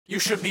You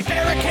should be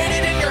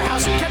barricaded in your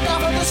house and kept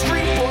off of the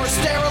street for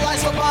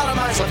sterilized,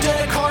 lobotomized, left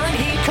in a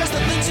quarantine. Cause the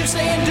things you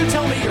say and do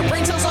tell me your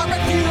brain cells are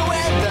with you,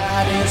 and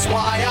that is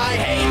why I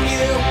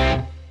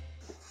hate you.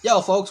 Yo,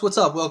 folks, what's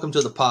up? Welcome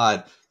to the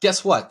pod.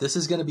 Guess what? This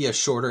is going to be a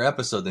shorter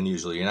episode than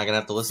usual. You're not going to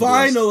have to listen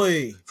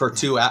Finally!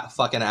 to us for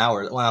fucking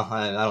hours. Well,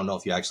 I don't know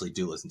if you actually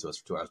do listen to us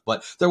for 2 hours,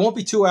 but there won't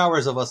be 2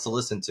 hours of us to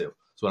listen to.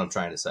 That's what I'm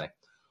trying to say.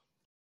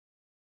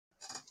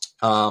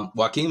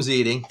 Joaquin's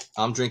eating.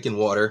 I'm drinking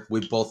water.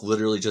 We both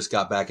literally just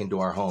got back into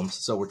our homes,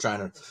 so we're trying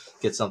to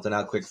get something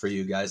out quick for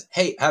you guys.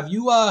 Hey, have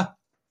you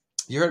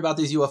heard about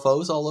these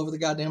UFOs all over the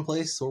goddamn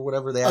place or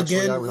whatever they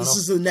actually are? This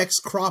is the next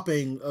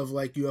cropping of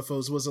like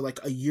UFOs. Was it like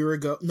a year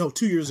ago? No,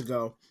 2 years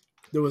ago.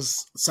 There was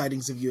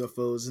sightings of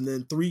UFOs, and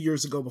then 3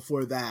 years ago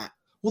before that.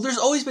 Well, there's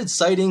always been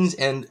sightings,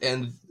 and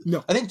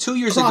no, I think 2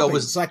 years ago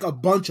was like a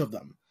bunch of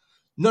them.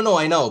 No,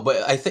 I know,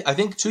 but I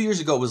think 2 years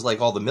ago was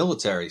like all the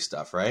military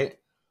stuff, right?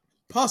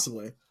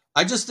 Possibly.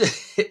 It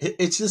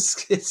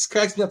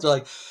cracks me up. They're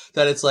like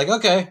that. It's like,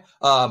 okay,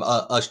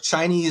 a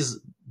Chinese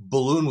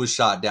balloon was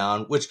shot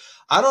down, which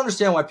I don't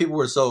understand why people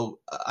were so.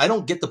 I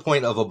don't get the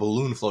point of a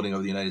balloon floating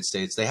over the United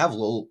States. They have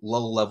low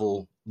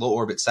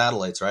orbit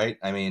satellites, right?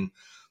 I mean,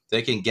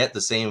 they can get the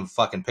same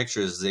fucking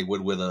pictures as they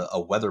would with a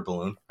weather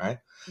balloon, right?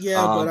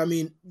 Yeah, but I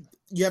mean,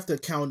 you have to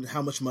count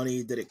how much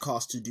money did it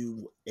cost to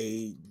do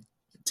A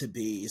to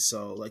B.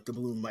 So, like, the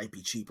balloon might be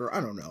cheaper. I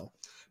don't know.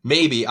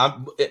 Maybe.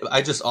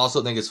 I just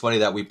also think it's funny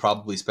that we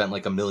probably spent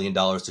like $1 million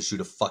to shoot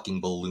a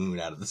fucking balloon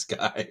out of the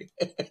sky.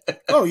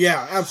 Oh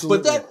yeah,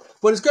 absolutely.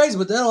 But it's crazy.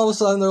 But then all of a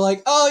sudden they're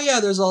like, oh yeah,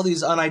 there's all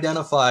these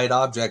unidentified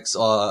objects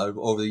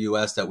over the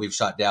U.S. that we've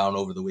shot down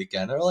over the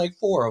weekend. There are like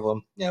 4 of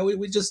them. Yeah,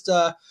 we just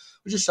shot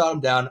them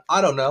down.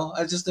 I don't know.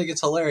 I just think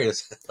it's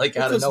hilarious. Like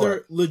out of nowhere.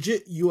 They're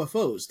legit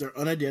UFOs. They're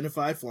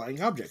unidentified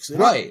flying objects. They're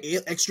right.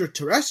 Not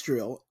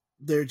extraterrestrial.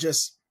 They're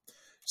just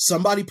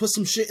somebody put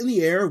some shit in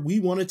the air. We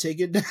want to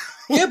take it down.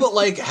 Yeah, but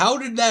like, how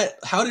did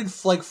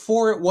like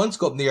 4 at once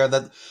go up in the air?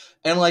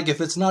 And like, if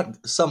it's not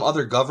some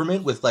other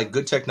government with like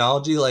good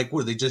technology, like,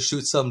 would they just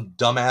shoot some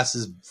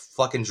dumbass's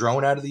fucking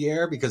drone out of the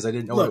air because they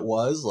didn't know what it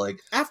was?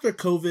 Like, after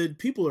COVID,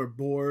 people are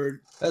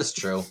bored. That's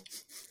true.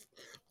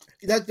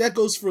 That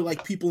goes for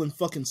like people in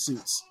fucking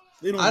suits.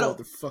 They don't know what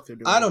the fuck they're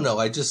doing. I don't know.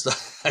 I just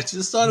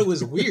thought it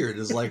was weird.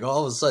 It's like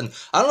all of a sudden,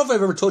 I don't know if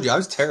I've ever told you, I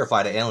was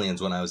terrified of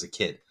aliens when I was a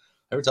kid.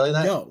 Ever tell you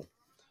that? No.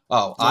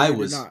 Oh,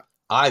 no,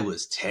 I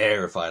was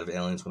terrified of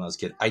aliens when I was a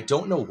kid. I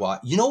don't know why.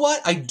 You know what?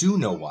 I do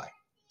know why.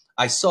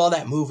 I saw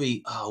that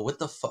movie, what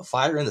the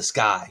Fire in the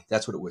Sky.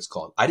 That's what it was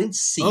called. I didn't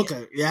see it.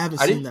 Okay, yeah, I haven't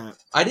seen that.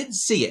 I didn't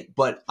see it,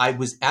 but I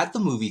was at the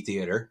movie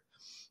theater.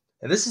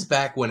 And this is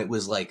back when it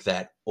was like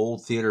that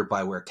old theater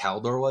by where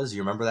Caldor was.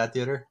 You remember that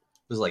theater?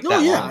 It was like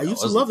that. Yeah, I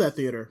used to love that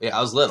theater. Yeah,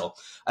 I was little.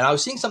 And I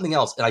was seeing something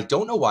else, and I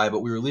don't know why, but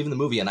we were leaving the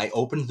movie, and I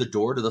opened the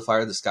door to the Fire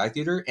in the Sky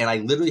theater, and I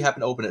literally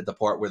happened to open it at the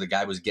part where the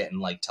guy was getting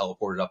like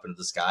teleported up into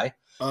the sky.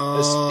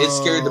 It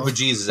scared the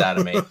bejesus out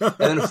of me.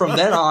 And then from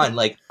then on,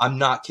 like, I'm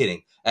not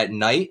kidding. At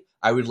night,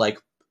 I would like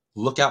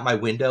look out my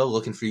window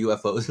looking for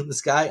UFOs in the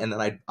sky, and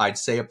then I'd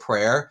say a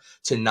prayer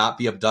to not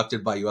be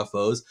abducted by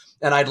UFOs,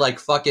 and I'd like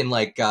fucking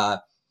like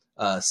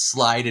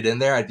slide it in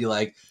there. I'd be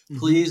like,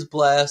 please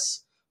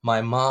bless my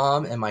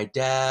mom and my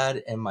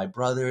dad and my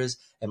brothers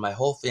and my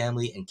whole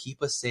family, and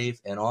keep us safe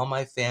and all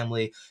my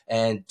family,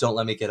 and don't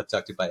let me get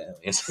abducted by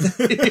aliens.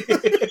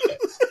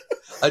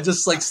 I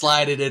just like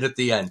slide it in at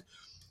the end.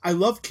 I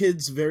love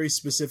kids' very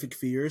specific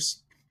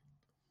fears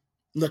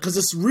because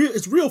it's real.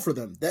 It's real for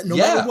them. That no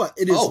matter what,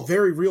 it is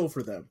very real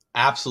for them.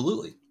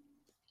 Absolutely.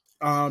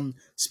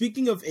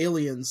 Speaking of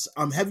aliens,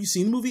 have you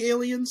seen the movie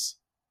Aliens?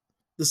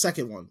 The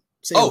second one.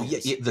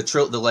 Yeah,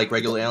 the like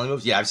regular alien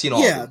movies. Yeah, I've seen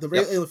all. Yeah, the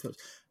regular alien films.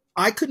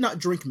 I could not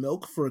drink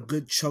milk for a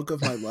good chunk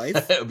of my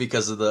life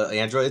because of the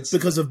androids.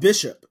 Because of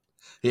Bishop.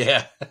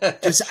 Yeah,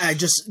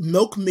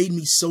 milk made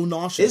me so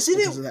nauseous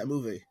because of that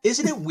movie.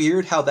 Isn't it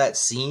weird how that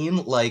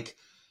scene, like,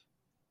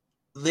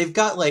 they've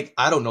got like,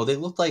 I don't know, they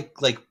look like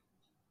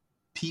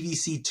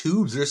PVC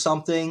tubes or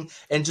something,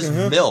 and just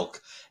milk.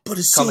 But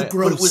it's so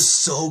gross. But it was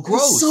so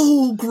gross.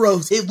 So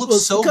gross. It looked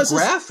so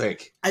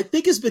graphic. I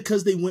think it's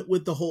because they went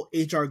with the whole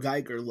H.R.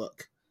 Geiger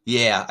look.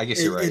 Yeah, I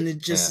guess you're right. And it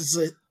just is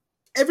like,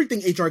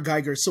 everything H.R.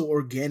 Geiger is so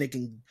organic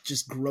and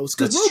just gross.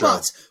 Because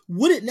robots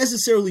wouldn't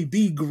necessarily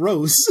be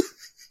gross.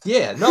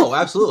 Yeah, no,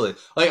 absolutely.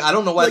 Like, I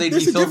don't know why they'd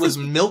be filled with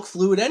milk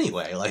fluid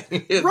anyway. Like,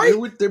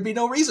 there'd be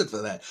no reason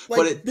for that. Like,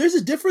 but there's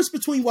a difference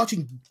between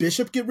watching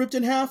Bishop get ripped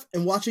in half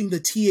and watching the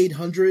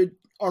T-800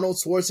 Arnold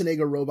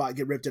Schwarzenegger robot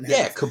get ripped in half.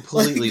 Yeah,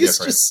 completely different.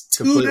 It's just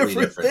two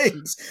different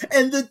things.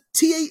 And the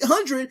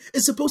T-800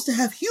 is supposed to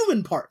have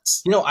human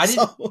parts. You know, I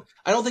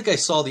don't think I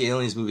saw the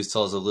Aliens movies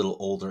till I was a little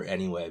older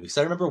anyway. Because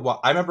I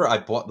remember I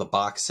bought the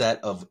box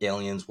set of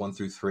Aliens 1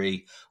 through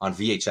 3 on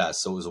VHS,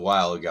 so it was a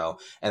while ago.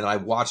 And I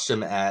watched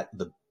them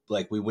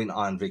we went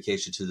on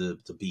vacation to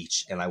the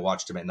beach, and I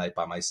watched them at night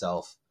by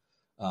myself.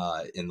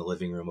 In the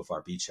living room of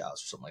our beach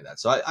house or something like that.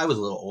 So I was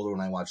a little older when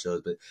I watched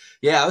those, but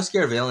yeah, I was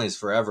scared of aliens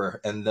forever.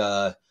 And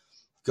I'm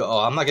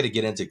not going to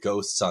get into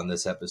ghosts on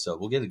this episode.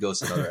 We'll get into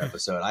ghosts in another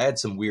episode. I had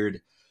some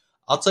weird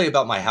I'll tell you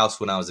about my house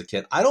when I was a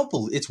kid. I don't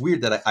believe, it's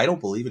weird that I don't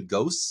believe in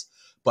ghosts,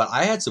 but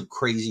I had some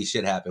crazy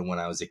shit happen when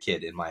I was a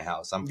kid in my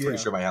house. I'm pretty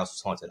sure my house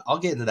was haunted. I'll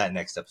get into that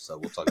next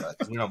episode. We'll talk about it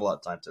because we don't have a lot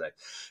of time today.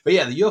 But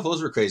yeah, the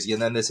UFOs were crazy.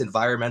 And then this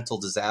environmental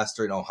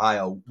disaster in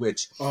Ohio,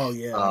 which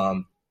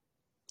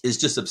is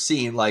just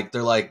obscene. Like,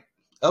 they're like,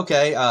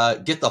 okay,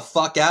 get the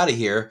fuck out of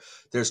here.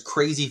 There's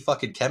crazy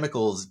fucking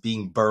chemicals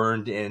being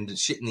burned and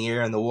shit in the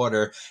air and the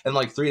water. And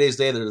like 3 days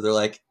later, they're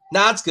like,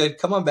 nah, it's good.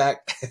 Come on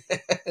back.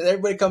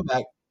 Everybody come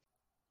back.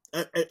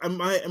 I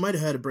might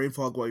have had a brain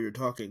fog while you were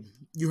talking.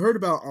 You heard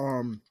about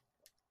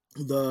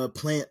the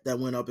plant that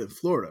went up in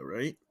Florida,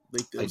 right?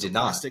 Like I did a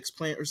not. plastics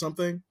plant or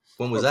something.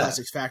 When was that?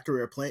 Plastics factory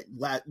or plant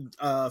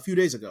a few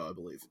days ago, I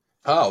believe.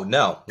 Oh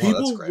no!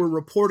 People were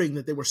reporting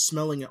that they were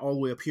smelling it all the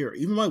way up here.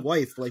 Even my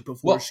wife, like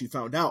before she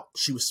found out,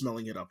 she was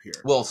smelling it up here.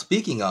 Well,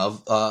 speaking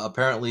of,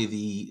 apparently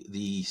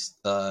the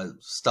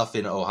stuff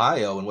in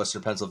Ohio and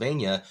Western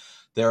Pennsylvania,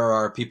 there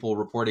are people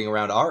reporting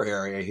around our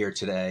area here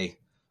today.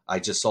 I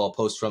just saw a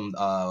post from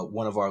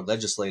one of our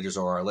legislators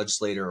or our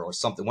legislator or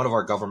something, one of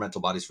our governmental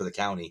bodies for the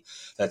county,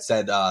 that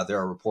said there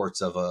are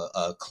reports of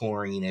a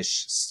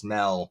chlorine-ish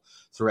smell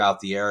throughout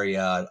the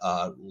area,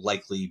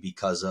 likely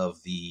because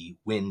of the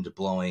wind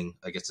blowing.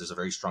 I guess there's a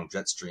very strong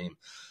jet stream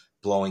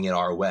blowing it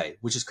our way,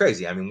 which is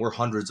crazy. I mean, we're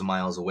hundreds of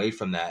miles away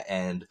from that,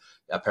 and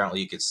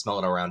apparently you could smell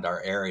it around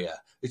our area.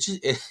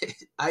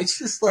 I'm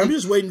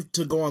just waiting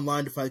to go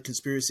online to find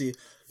conspiracy.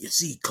 You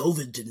see,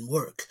 COVID didn't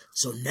work,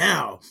 so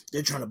now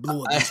they're trying to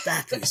blow up these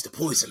factories to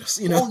poison us.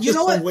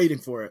 I'm waiting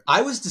for it.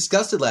 I was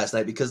disgusted last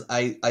night because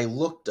I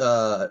looked.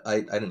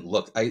 I didn't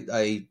look.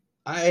 I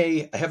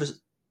have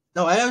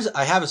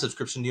a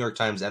subscription to New York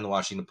Times and the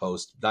Washington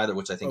Post, neither of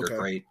which I think are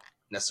great,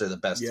 necessarily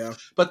the best. Yeah.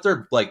 But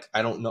they're like,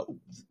 I don't know.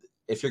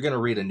 If you're going to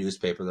read a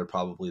newspaper, they're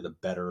probably the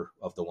better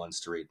of the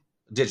ones to read.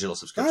 Digital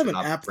subscription. I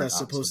have an app that's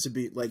supposed to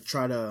be like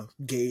try to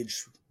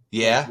gauge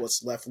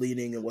what's left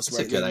leaning and what's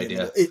right leaning. That's a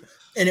good idea.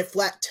 And it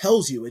flat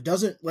tells you. It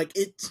doesn't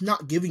it's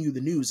not giving you the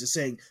news. It's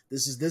saying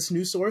this is this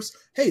news source.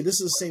 Hey,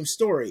 this is the same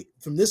story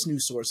from this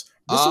news source.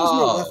 This one's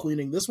more left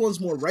leaning. This one's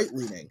more right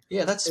leaning.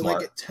 Yeah, that's smart.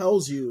 Like it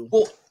tells you.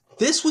 Well,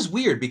 this was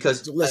weird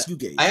because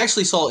you I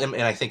actually saw him,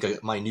 and I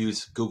think my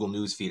Google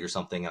News feed or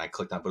something, and I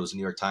clicked on it, but it was a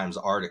New York Times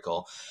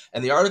article,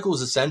 and the article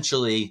was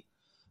essentially,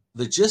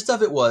 the gist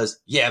of it was,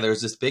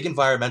 there's this big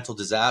environmental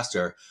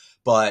disaster,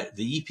 but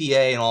the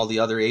EPA and all the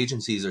other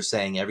agencies are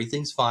saying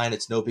everything's fine,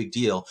 it's no big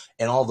deal,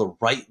 and all the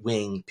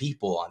right-wing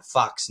people on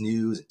Fox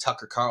News and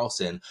Tucker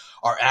Carlson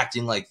are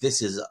acting like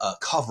this is a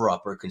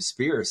cover-up or a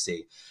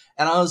conspiracy.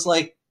 And I was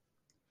like,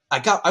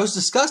 I was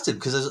disgusted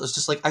because it was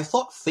just like, I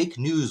thought fake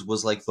news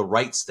was like the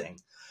rights thing.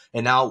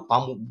 And now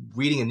I'm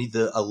reading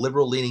a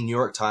liberal-leaning New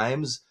York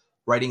Times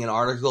writing an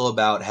article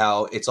about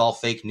how it's all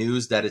fake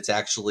news, that it's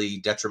actually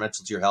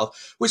detrimental to your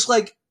health, which,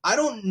 like, I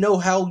don't know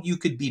how you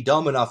could be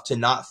dumb enough to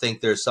not think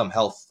there's some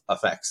health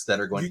effects that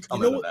are going to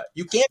come out of that.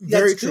 You can't be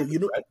very true.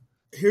 Right?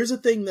 Here's a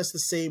thing that's the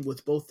same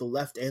with both the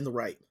left and the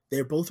right.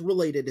 They're both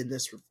related in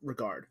this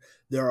regard.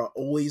 There are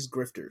always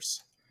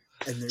grifters.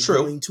 And they're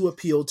going to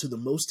appeal to the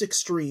most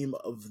extreme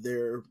of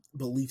their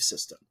belief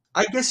system.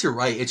 I guess you're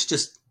right. It's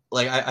just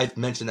like I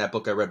mentioned that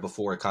book I read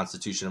before,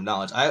 Constitution of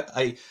Knowledge.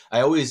 I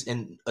always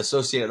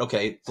associate,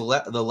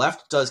 the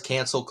left does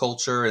cancel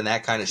culture and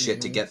that kind of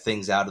shit to get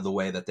things out of the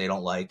way that they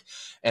don't like.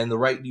 And the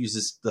right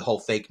uses the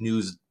whole fake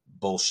news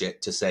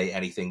bullshit to say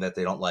anything that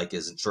they don't like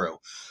isn't true.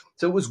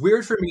 So it was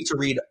weird for me to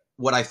read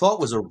what I thought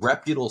was a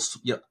reputable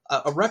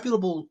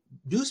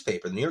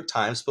newspaper. The New York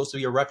Times, supposed to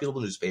be a reputable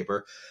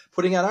newspaper,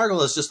 putting out an article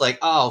that's just like,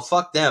 oh,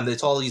 fuck them.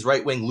 It's all these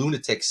right-wing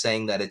lunatics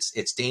saying that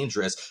it's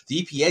dangerous.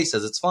 The EPA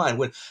says it's fine.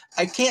 When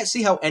I can't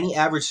see how any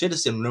average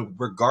citizen,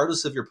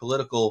 regardless of your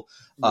political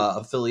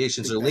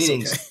affiliations or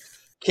leanings,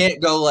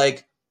 can't go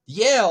like,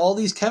 all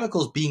these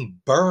chemicals being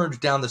burned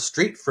down the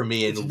street from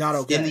me and in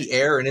the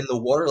air and in the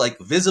water, like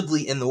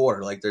visibly in the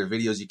water. Like there are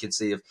videos you can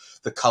see of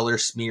the color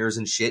smears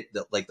and shit,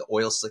 that like the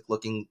oil slick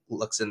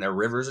looks in their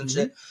rivers and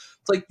shit.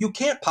 It's like, you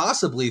can't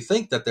possibly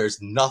think that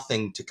there's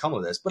nothing to come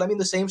of this. But I mean,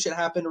 the same shit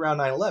happened around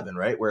 9/11,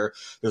 right? Where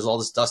there's all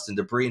this dust and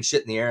debris and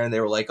shit in the air, and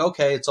they were like,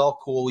 okay, it's all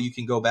cool, you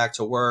can go back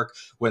to work.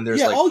 When there's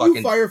like all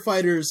you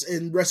firefighters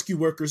and rescue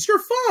workers,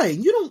 you're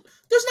fine.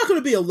 There's not going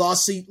to be a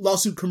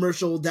lawsuit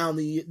commercial down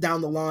the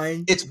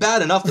line. It's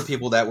bad enough the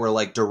people that were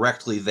like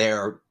directly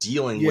there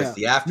dealing with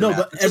the aftermath.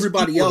 No, but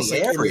everybody else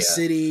in the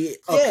city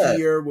up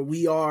here where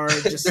we are,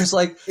 just there's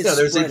like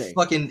there's a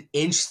fucking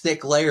inch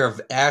thick layer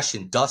of ash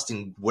and dust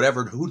and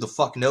whatever. Who the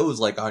fuck knows?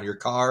 Like on your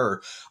car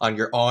or on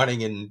your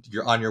awning and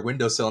you're on your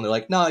windowsill, and they're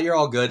like, "No, you're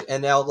all good."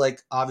 And now,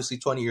 like obviously,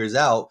 20 years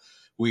out,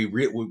 we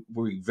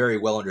very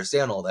well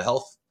understand all the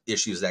health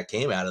issues that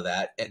came out of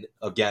that. And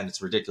again,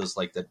 it's ridiculous,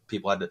 like that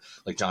people had to,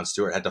 like Jon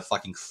Stewart had to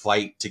fucking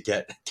fight to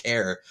get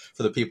care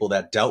for the people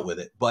that dealt with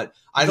it. But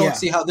I don't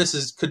see how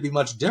this could be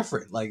much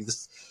different. Like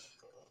this,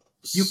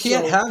 you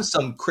can't have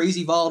some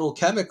crazy volatile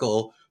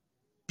chemical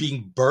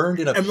being burned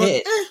in a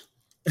pit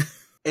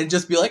and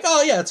just be like,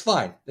 oh yeah, it's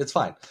fine.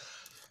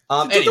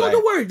 Anyway.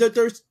 Don't worry.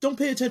 Don't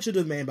pay attention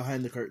to the man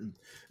behind the curtain.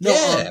 No,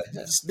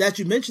 that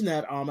you mentioned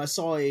that. I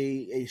saw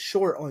a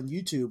short on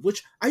YouTube,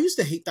 which I used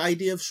to hate the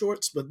idea of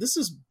shorts, but this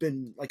has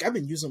been like I've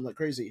been using them like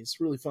crazy. It's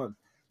really fun.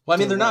 Well, I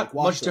mean, they're not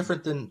much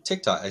different than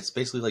TikTok. It's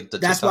basically like the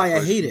That's TikTok why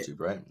I hate YouTube, it.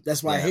 Right?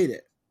 That's why I hate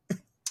it.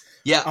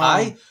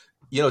 Yeah,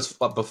 it's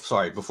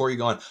sorry. Before you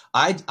go on,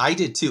 I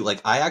did too. Like,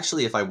 I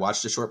actually, if I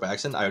watched a short by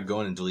accident, I would go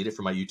in and delete it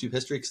from my YouTube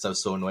history because I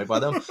was so annoyed by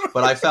them.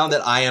 But I found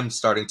that I am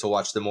starting to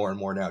watch them more and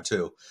more now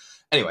too.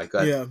 Anyway, go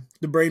ahead. Yeah,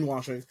 the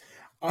brainwashing.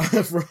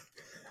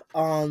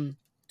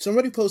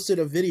 Somebody posted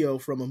a video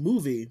from a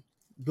movie.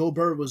 Bill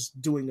Burr was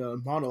doing a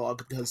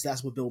monologue because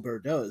that's what Bill Burr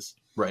does.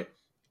 Right.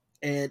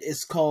 And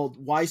it's called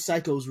 "Why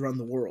Psychos Run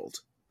the World."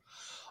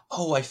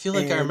 Oh, I feel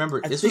like I remember.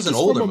 This was an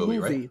older movie,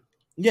 right?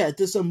 Yeah,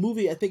 this is a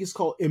movie. I think it's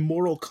called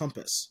Immoral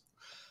Compass.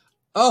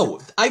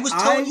 Oh, I was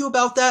telling you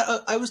about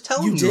that. I was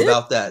telling you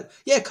about that.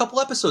 Yeah, a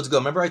couple episodes ago.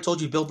 Remember, I told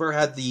you Bill Burr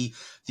had the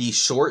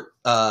short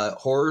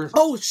horror.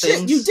 Oh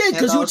shit, you did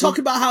because you were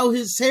talking about how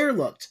his hair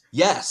looked.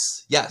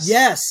 Yes.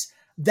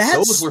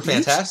 Those were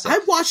fantastic. I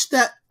watched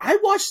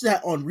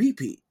that on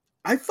repeat.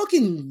 I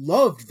fucking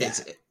loved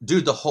that.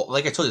 Dude, the whole,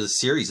 like I told you, the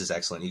series is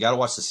excellent. You got to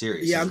watch the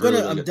series. Yeah, I'm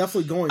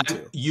definitely going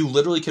to. You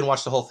literally can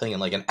watch the whole thing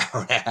in like an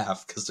hour and a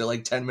half because they're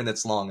like 10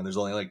 minutes long and there's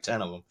only like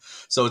 10 of them.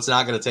 So it's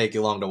not going to take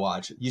you long to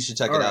watch. You should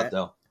check it out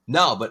though.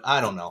 No, but I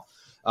don't know.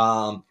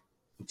 I'm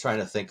trying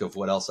to think of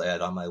what else I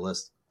had on my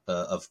list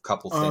of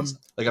couple things.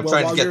 Like I'm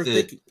trying to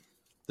get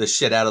the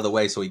shit out of the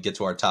way so we get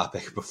to our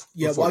topic.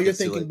 While you're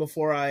thinking,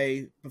 before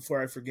I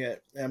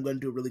forget, and I'm going to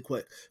do it really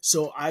quick.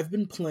 So I've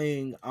been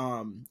playing,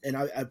 and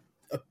I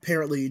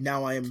apparently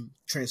now I am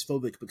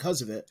transphobic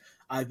because of it.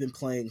 I've been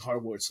playing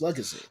Hogwarts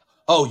Legacy.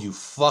 Oh, you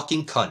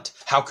fucking cunt!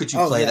 How could you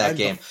play that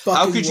game?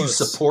 How could you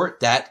support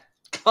that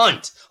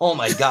cunt? Oh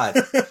my god!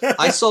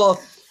 I saw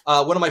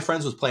one of my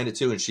friends was playing it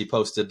too, and she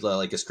posted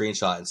like a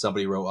screenshot, and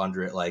somebody wrote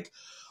under it like,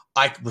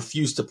 "I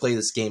refuse to play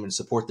this game and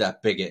support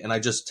that bigot." And I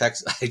just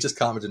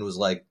commented and was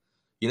like,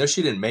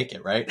 she didn't make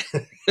it, right?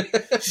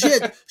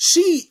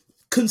 She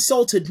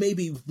consulted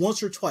maybe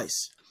once or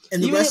twice.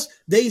 And the rest,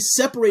 they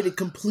separated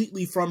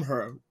completely from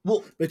her.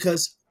 Well,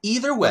 because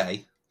either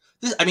way,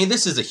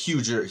 this is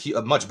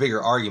a much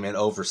bigger argument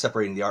over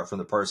separating the art from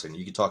the person.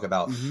 You could talk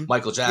about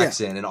Michael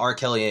Jackson and R.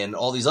 Kelly and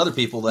all these other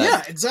people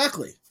that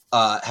exactly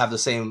have the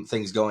same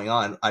things going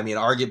on. I mean,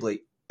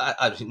 arguably,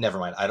 never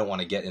mind. I don't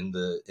want to get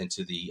into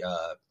the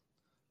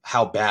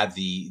how bad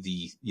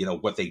the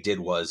what they did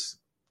was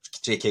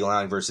J.K.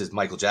 Rowling versus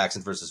Michael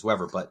Jackson versus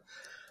whoever. But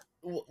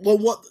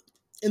what.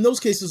 In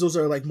those cases, those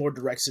are like more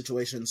direct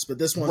situations, but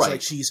this one's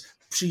like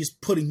she's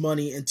putting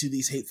money into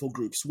these hateful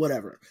groups,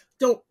 whatever.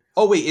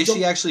 Is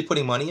she actually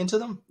putting money into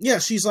them? Yeah,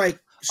 she's like.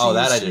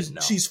 I didn't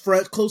know. She's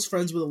close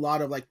friends with a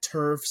lot of like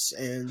TERFs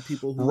and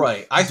people who.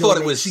 Right, I thought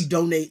it was. She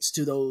donates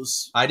to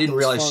those. I didn't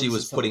realize she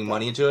was putting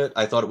money into it.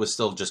 I thought it was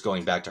still just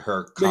going back to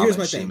her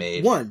comments she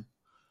made. One,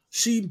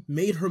 she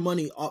made her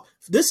money off.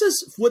 This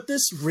is what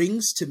this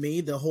rings to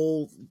me. The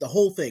whole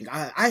thing.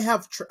 I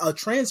have a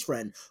trans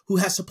friend who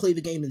has to play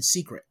the game in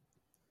secret.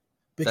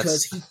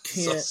 Because he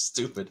can't. So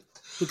stupid.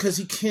 Because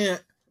he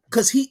can't.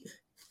 Because he's.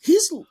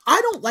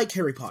 I don't like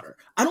Harry Potter.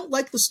 I don't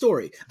like the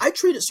story. I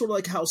treat it sort of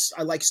like how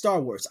I like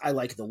Star Wars. I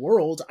like the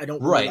world. I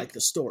don't really like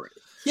the story.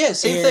 Yeah,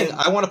 same thing.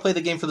 I want to play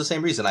the game for the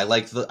same reason. I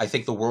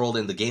think the world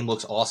and the game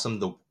looks awesome.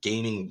 The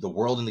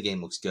world in the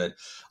game looks good.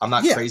 I'm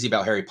not crazy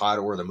about Harry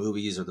Potter or the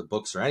movies or the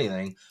books or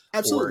anything.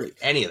 Absolutely. Or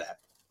any of that.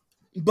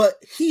 But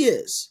he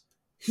is.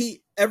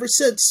 He ever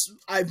since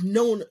I've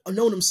known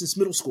him since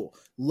middle school.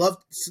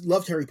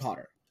 Loved Harry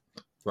Potter.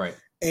 Right.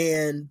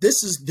 And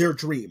this is their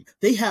dream.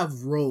 They have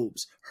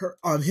robes.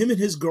 Him and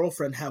his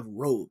girlfriend have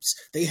robes.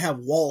 They have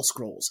wall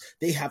scrolls.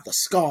 They have the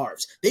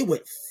scarves. They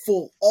went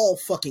all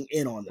fucking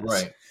in on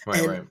this.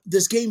 Right.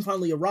 This game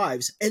finally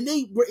arrives, and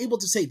they were able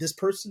to say this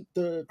person,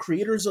 the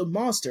creators of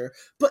Monster,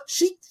 but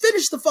she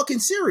finished the fucking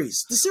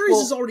series. The series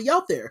is already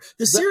out there.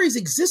 The series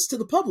exists to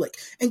the public.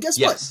 And guess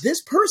what?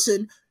 This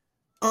person,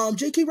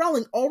 J.K.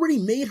 Rowling, already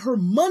made her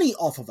money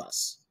off of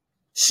us.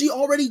 She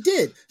already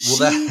did.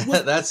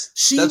 Well,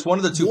 that's one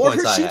of the 2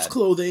 points I had.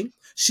 Clothing.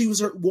 She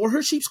wore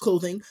her sheep's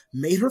clothing,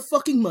 made her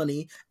fucking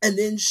money, and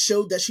then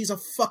showed that she's a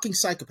fucking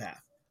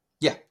psychopath.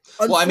 Yeah.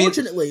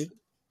 Unfortunately,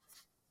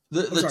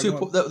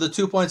 the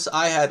 2 points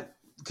I had,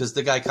 because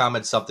the guy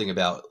commented something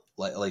about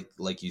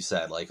like you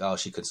said, like, oh,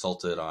 she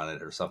consulted on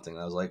it or something.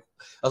 And I was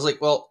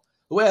like, well,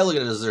 the way I look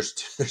at it is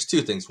there's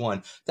two things.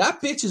 One,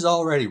 that bitch is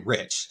already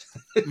rich.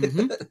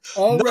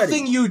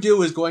 Nothing you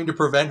do is going to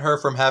prevent her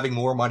from having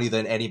more money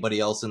than anybody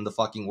else in the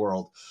fucking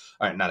world.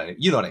 All right,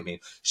 you know what I mean.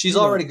 She's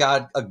already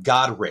got a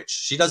god rich.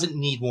 She doesn't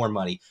need more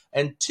money.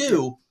 And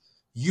two,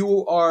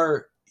 you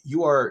are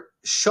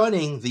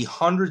shunning the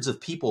hundreds of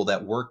people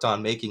that worked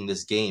on making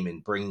this game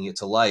and bringing it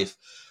to life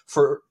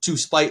to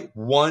spite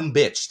one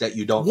bitch that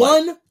you don't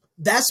like.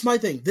 That's my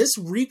thing. This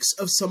reeks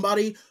of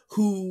somebody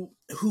who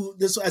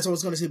this, as I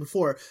was going to say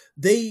before,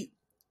 they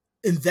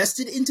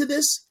invested into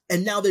this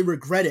and now they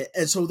regret it.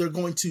 And so they're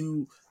going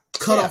to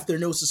cut off their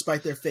nose to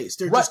spite their face.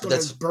 They're just going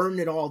to burn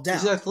it all down.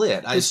 Exactly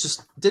it. It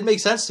just didn't make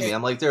sense to me.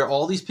 I'm like, there are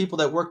all these people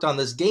that worked on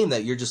this game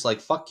that you're just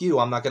like, fuck you,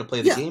 I'm not going to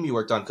play the game you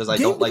worked on because I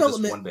don't like this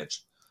one bitch.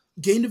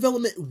 Game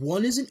development,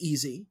 1, isn't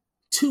easy.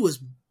 2 is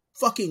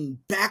fucking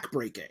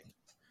backbreaking.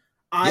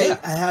 I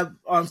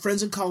have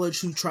friends in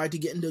college who tried to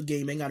get into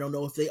gaming. I don't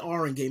know if they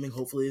are in gaming.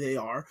 Hopefully they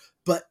are.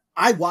 But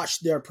I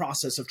watched their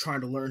process of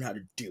trying to learn how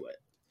to do it.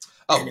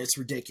 And it's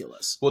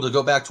ridiculous. Well, to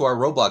go back to our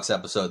Roblox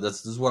episode,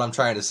 this is what I'm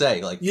trying to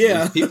say. Like,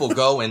 these people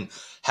go and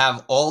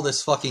have all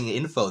this fucking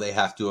info they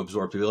have to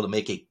absorb to be able to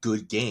make a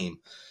good game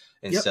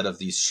instead of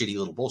these shitty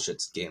little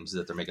bullshit games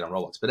that they're making on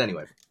Roblox. But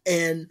anyway.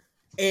 And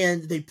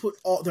they put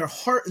all their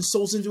heart and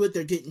souls into it.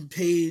 They're getting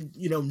paid,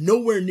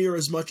 nowhere near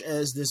as much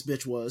as this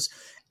bitch was.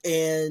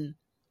 And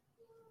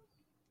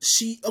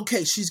she's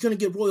going to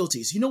get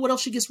royalties. You know what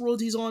else she gets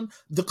royalties on?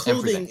 The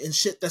clothing and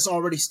shit that's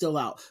already still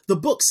out. The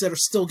books that are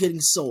still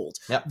getting sold.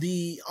 Yep.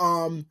 The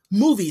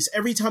movies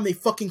every time they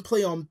fucking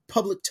play on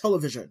public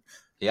television.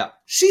 Yeah.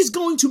 She's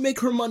going to make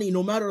her money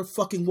no matter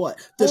fucking what.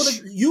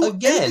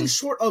 Anything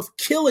short of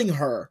killing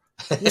her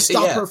will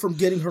stop her from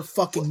getting her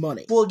fucking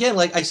money. Well, again,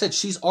 like I said,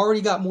 she's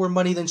already got more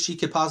money than she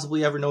could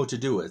possibly ever know to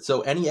do it. So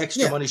any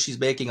extra money she's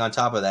making on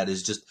top of that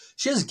is just,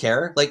 she doesn't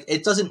care. Like,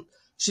 it doesn't,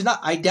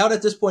 I doubt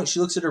at this point she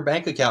looks at her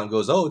bank account and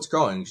goes, oh, it's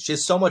growing. She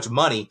has so much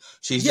money.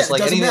 She's just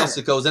like anything else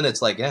that goes in.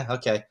 It's like,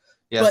 okay.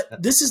 Yeah.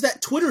 But this is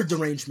that Twitter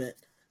derangement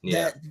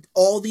that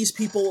all these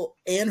people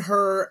and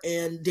her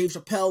and Dave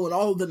Chappelle and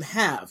all of them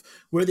have,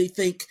 where they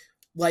think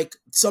like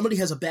somebody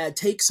has a bad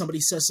take, somebody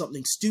says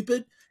something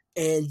stupid,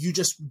 and you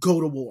just go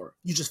to war.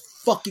 You just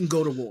fucking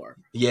go to war.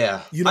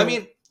 Yeah. I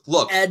mean,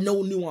 look, add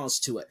no nuance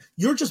to it.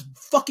 You're just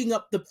fucking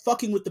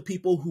with the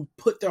people who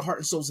put their heart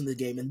and souls in the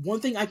game. And one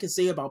thing I can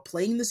say about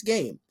playing this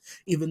game,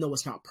 even though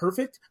it's not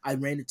perfect, I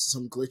ran into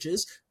some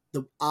glitches.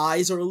 The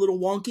eyes are a little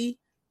wonky.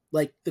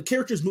 Like, the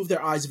characters move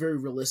their eyes very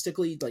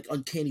realistically, like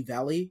Uncanny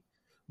Valley.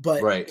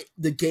 But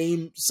the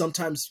game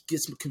sometimes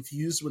gets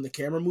confused when the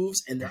camera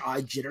moves and their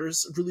eye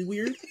jitters really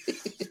weird.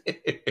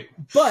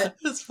 But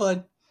it's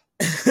fun.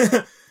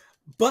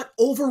 But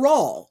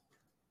overall,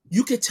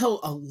 you could tell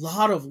a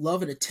lot of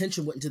love and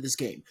attention went into this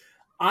game.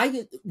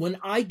 When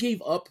I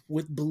gave up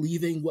with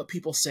believing what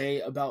people say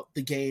about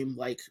the game,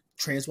 like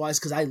trans-wise,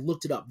 because I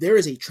looked it up, there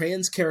is a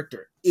trans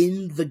character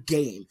in the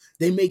game.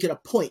 They make it a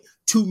point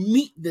to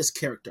meet this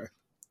character.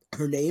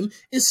 Her name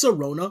is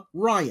Serona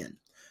Ryan.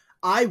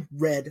 I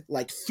read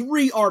like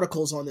 3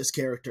 articles on this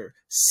character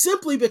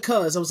simply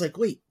because I was like,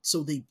 wait,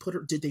 so did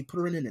they put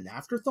her in an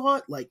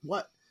afterthought? Like,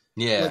 what?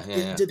 Yeah,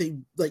 Did they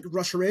like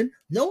rush her in?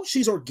 No,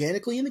 she's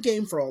organically in the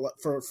game from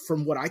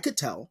what I could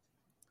tell.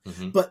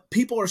 Mm-hmm. But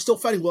people are still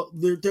fighting. Well,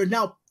 they're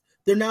now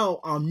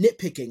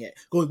nitpicking it,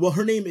 going, well,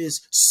 her name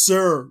is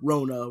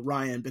Serona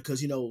Ryan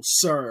because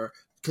Sir,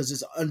 because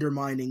it's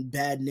undermining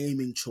bad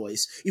naming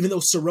choice. Even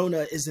though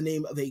Serona is the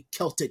name of a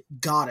Celtic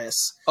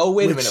goddess. Oh,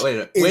 wait a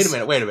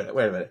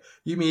minute.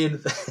 You mean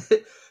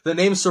the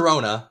name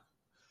Serona?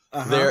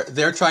 Uh-huh.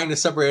 They're trying to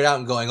separate it out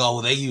and going, oh,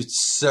 well, they used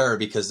Sir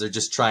because they're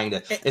just trying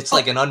to. It's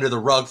like an under the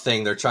rug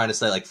thing. They're trying to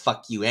say like,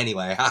 fuck you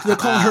anyway. They're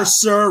calling her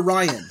Sir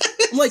Ryan.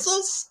 Like, so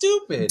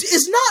stupid.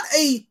 It's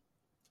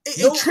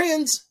not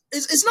trans.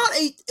 It's not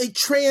a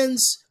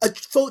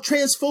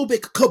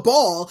transphobic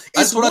cabal.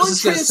 It's one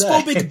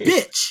transphobic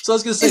bitch. So I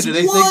was going to say, do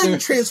they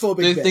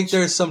think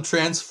there's some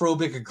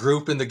transphobic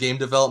group in the game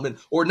development,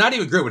 or not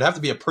even group? It would have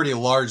to be a pretty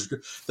large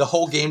group. The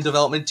whole game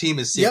development team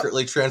is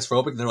secretly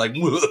transphobic, and they're like,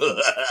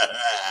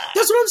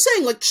 that's what I'm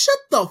saying. Like, shut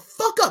the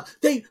fuck up.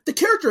 The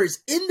character is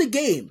in the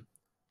game.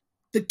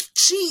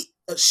 She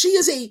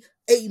is a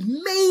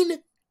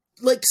main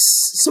like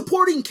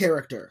supporting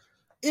character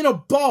in a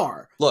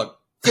bar. Look.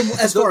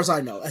 As far as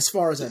I know.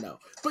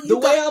 But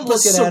you got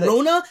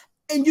Serona,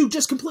 and you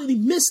just completely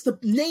missed the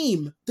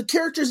name. The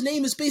character's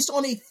name is based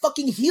on a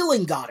fucking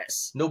healing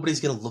goddess. Nobody's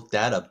going to look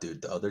that up,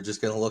 dude, though. They're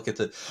just going to look at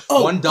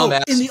one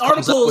dumbass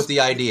comes up with the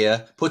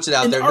idea, puts it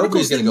out there.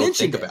 Nobody's going to go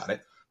think about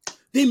it.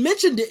 They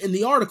mentioned it in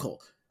the article.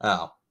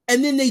 Oh.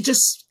 And then they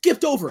just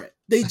skipped over it.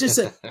 They just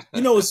said,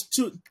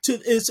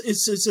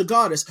 it's a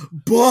goddess.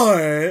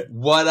 But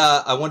what?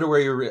 I wonder where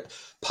you're.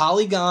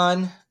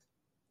 Polygon.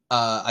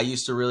 I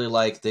used to really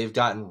like. They've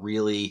gotten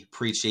really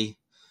preachy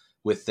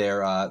with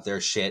their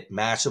shit.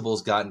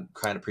 Mashable's gotten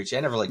kind of preachy.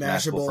 I never liked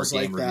Mashable for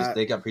game reviews.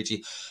 They got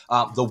preachy.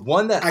 The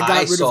one that I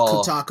got rid of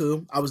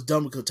Kotaku. I was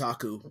done with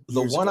Kotaku.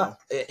 The one, and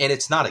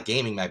it's not a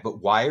gaming mag, but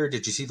Wired.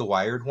 Did you see the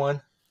Wired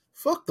one?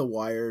 Fuck the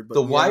Wired. But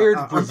the Wired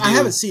review. I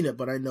haven't seen it,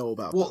 but I know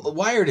about. Well, them.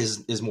 Wired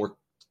is more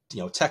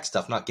tech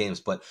stuff, not games.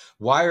 But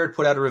Wired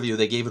put out a review.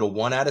 They gave it a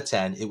 1 out of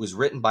 10. It was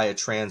written by a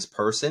trans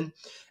person,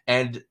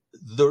 and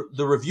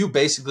the review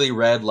basically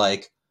read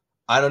like,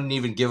 I don't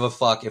even give a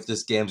fuck if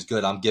this game's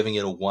good. I'm giving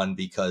it a 1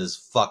 because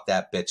fuck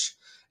that bitch.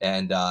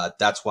 And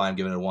that's why I'm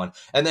giving it a 1.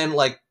 And then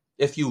like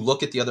if you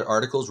look at the other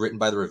articles written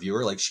by the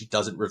reviewer, like she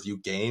doesn't review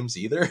games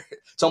either.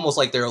 It's almost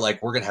like they're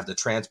like, we're going to have the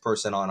trans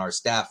person on our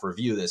staff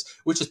review this,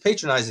 which is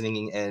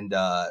patronizing and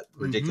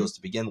ridiculous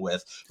to begin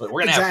with. But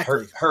we're going to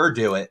have her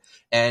do it.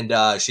 And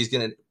she's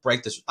going to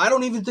break this. I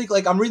don't even think,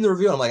 like, I'm reading the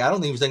review. And I'm like, I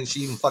don't even think she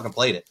even fucking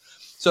played it.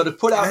 So to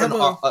put out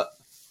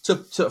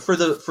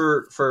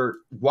for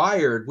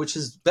Wired, which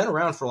has been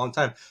around for a long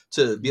time,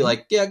 to be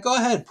like, yeah, go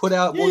ahead, we're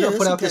going to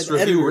put out this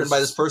review written by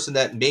this person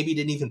that maybe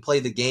didn't even play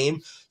the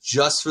game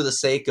just for the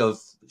sake of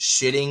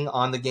shitting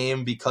on the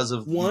game because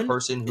of the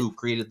person who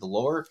created the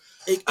lore.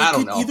 I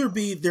don't know. Either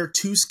be they're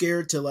too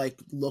scared to like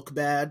look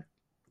bad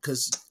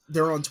because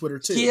they're on Twitter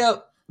too. Yeah,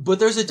 but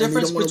there's a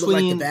difference between look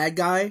like the bad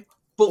guy.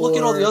 But look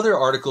at all the other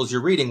articles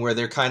you're reading where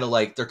they're kind of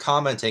like, they're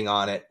commenting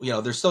on it. You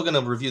know, they're still going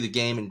to review the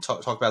game and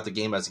talk about the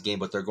game as a game,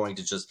 but they're going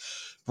to just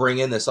bring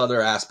in this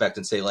other aspect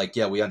and say like,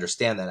 yeah, we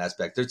understand that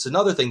aspect. There's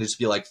another thing to just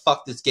be like,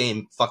 fuck this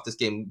game,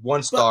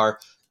 1 star,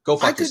 go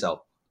fuck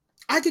yourself.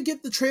 I could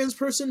get the trans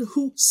person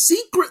who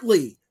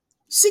secretly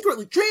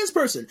trans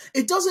person.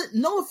 It doesn't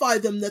nullify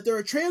them that they're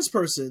a trans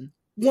person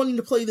wanting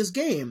to play this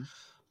game.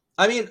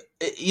 I mean,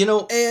 you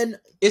know, and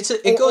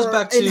it goes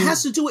back to, it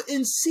has to do it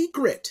in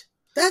secret.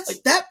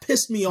 That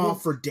pissed me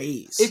off for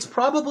days. It's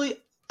probably,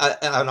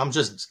 and I'm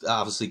just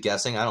obviously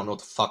guessing. I don't know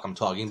what the fuck I'm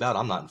talking about.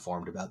 I'm not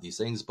informed about these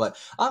things, but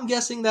I'm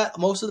guessing that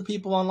most of the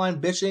people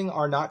online bitching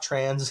are not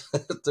trans.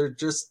 they're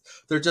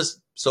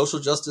just social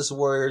justice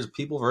warriors,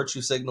 people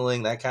virtue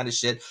signaling, that kind of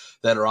shit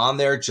that are on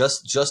there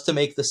just to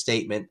make the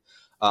statement.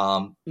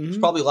 There's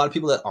probably a lot of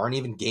people that aren't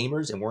even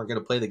gamers and weren't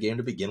going to play the game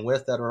to begin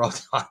with that are all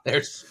on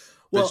there.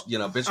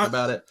 Bitching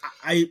about it.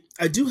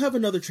 I do have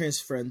another trans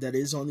friend that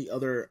is on the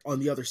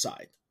other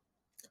side.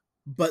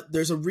 But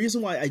there's a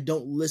reason why I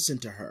don't listen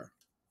to her.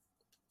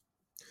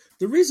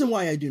 The reason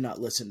why I do not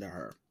listen to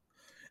her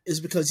is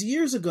because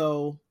years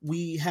ago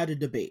we had a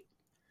debate.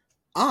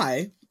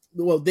 I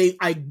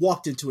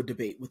walked into a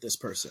debate with this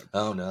person.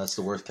 Oh no, that's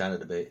the worst kind of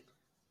debate.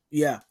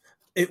 Yeah.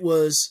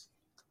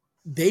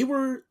 They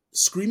were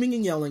screaming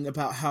and yelling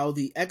about how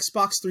the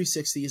Xbox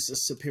 360 is a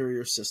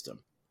superior system.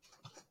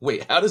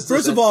 Wait, how does this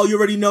First of all, you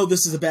already know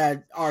this is a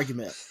bad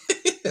argument.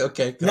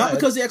 Okay, not ahead.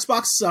 Because the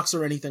Xbox sucks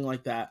or anything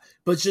like that,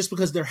 but just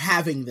because they're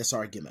having this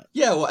argument.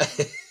 Yeah, well,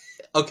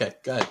 okay,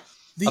 go ahead.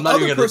 I'm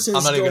not even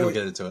going to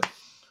get into it.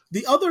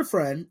 The other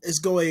friend is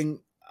going,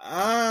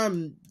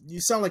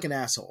 you sound like an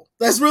asshole.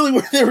 That's really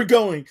where they were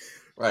going.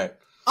 Right.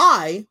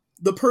 I,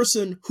 the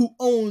person who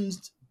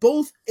owns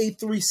both a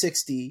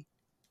 360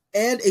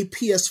 and a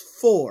PS4,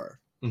 or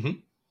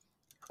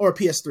a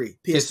PS3.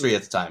 PS3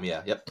 at the time,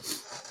 yeah, yep.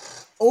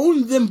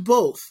 Owned them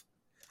both.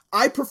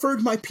 I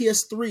preferred my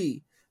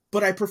PS3,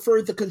 but I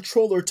preferred the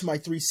controller to my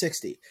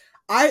 360.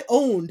 I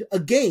owned a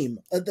game,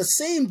 the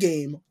same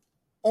game,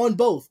 on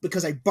both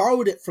because I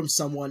borrowed it from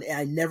someone and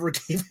I never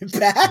gave it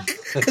back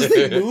because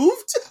they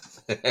moved.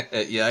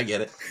 Yeah, I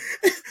get it.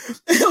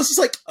 And I was just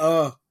like,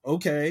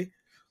 okay.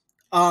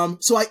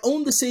 So I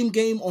owned the same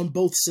game on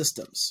both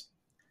systems.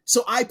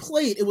 So I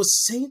played, it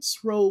was Saints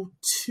Row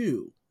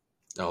 2.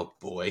 Oh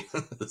boy,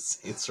 the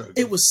Saints Row game.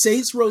 It was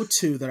Saints Row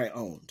 2 that I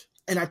owned.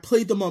 And I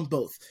played them on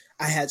both.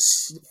 I had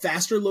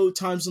faster load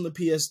times on the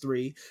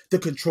PS3. The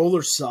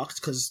controller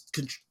sucked because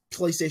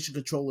PlayStation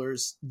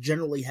controllers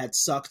generally had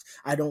sucked.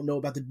 I don't know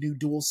about the new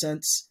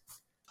DualSense.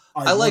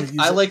 I like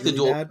the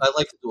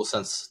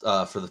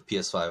DualSense for the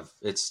PS5.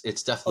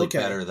 It's definitely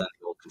better than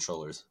the old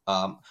controllers.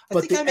 I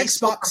prefer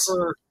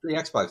the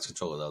Xbox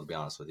controller though, to be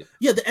honest with you.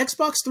 Yeah, the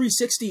Xbox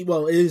 360.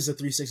 Well, it is a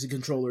 360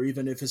 controller,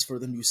 even if it's for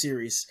the new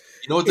series.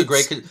 You know what the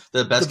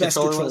best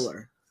controller was?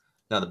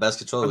 No, the best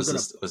controller was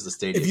the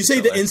Stadia. If you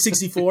controller.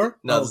 Say the N64,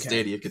 no, the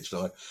Stadia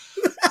controller.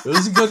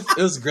 It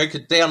was a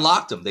great. They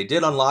unlocked them. They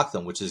did unlock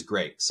them, which is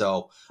great.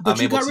 So I'm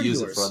able to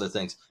use it for other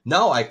things.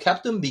 No, I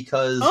kept them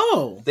because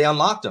they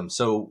unlocked them.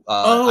 So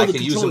I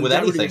can use them with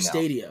anything now.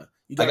 Stadia.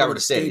 I got rid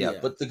of Stadia,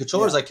 but the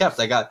controllers I kept.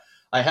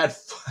 I had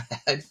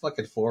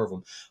fucking 4 of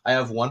them. I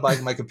have one by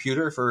my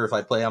computer for if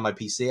I play on my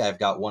PC. I've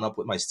got one up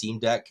with my Steam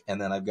Deck,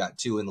 and then I've got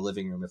 2 in the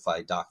living room if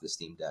I dock the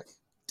Steam Deck.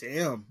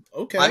 Damn.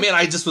 Okay. I mean,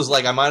 I just was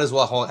like, I might as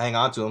well hang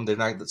on to them. They're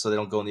not so they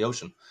don't go in the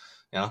ocean.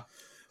 You know?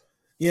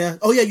 Yeah.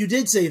 Oh, yeah. You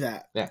did say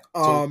that. Yeah.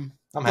 So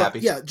I'm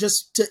happy. Yeah.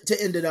 Just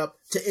to end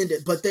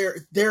it. But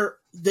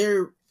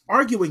they're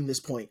arguing this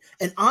point,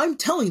 and I'm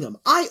telling them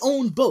I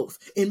own both.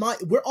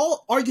 We're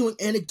all arguing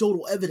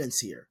anecdotal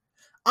evidence here.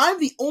 I'm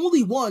the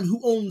only one who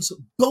owns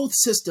both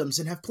systems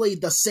and have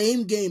played the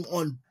same game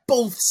on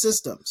both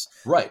systems.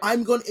 Right.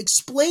 I'm going to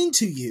explain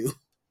to you.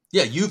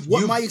 Yeah,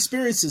 what my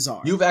experiences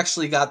are. You've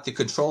actually got the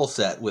control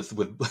set with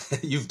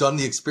you've done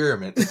the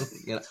experiment.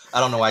 You know, I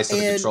don't know why I said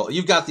the control.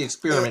 You've got the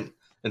experiment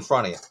in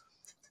front of you.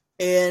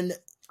 And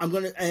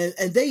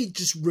and they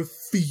just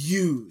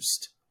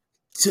refused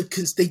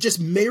they just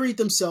married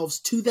themselves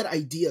to that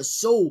idea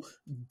so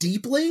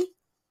deeply.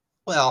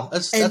 Well,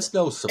 that's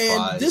no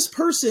surprise. And this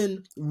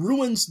person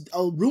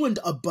ruined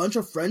a bunch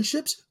of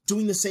friendships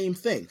doing the same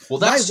thing. Well,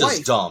 that's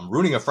just dumb.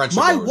 Ruining a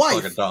friendship is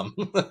fucking dumb.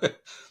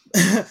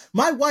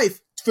 My wife,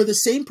 for the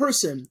same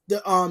person,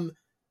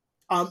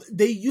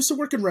 They used to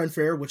work in Ren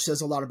Fair, which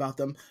says a lot about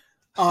them.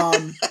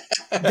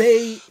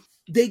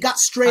 They got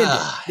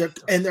stranded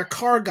and their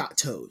car got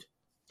towed.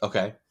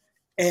 Okay.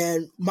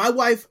 And my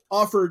wife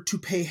offered to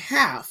pay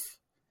half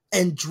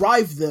and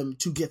drive them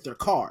to get their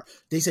car.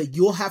 They said,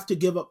 you'll have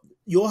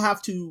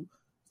to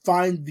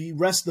find the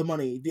rest of the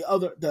money, the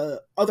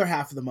other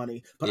half of the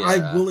money, but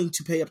I'm willing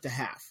to pay up to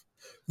half.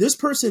 This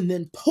person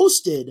then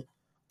posted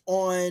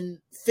on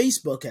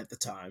Facebook at the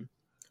time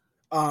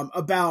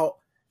about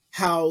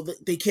how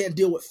they can't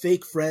deal with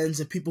fake friends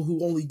and people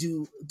who only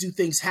do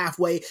things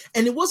halfway.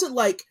 And it wasn't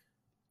like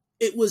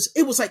it was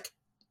like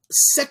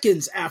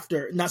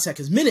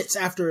minutes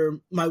after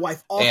my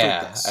wife offered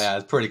this. Yeah,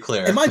 it's pretty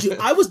clear. And mind you,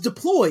 I was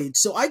deployed,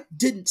 so I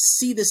didn't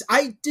see this.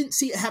 I didn't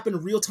see it happen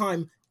in real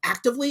time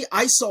actively.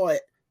 I saw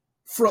it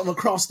from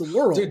across the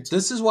world. Dude,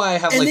 this is why I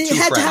have and like two friends. And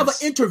they had to have an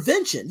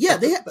intervention. Yeah,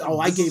 they had.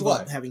 I gave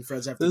up having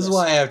friends after this. This is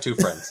why I have two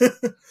friends.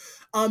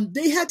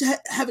 They had to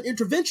have an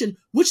intervention,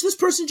 which this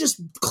person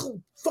just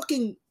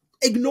fucking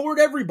ignored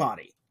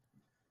everybody.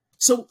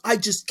 So I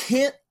just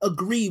can't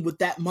agree with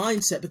that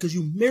mindset because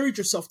you married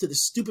yourself to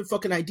this stupid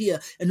fucking idea.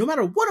 And no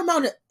matter what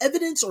amount of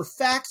evidence or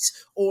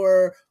facts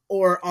or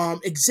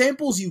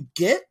examples you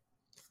get,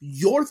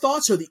 your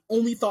thoughts are the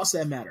only thoughts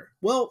that matter.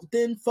 Well,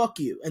 then fuck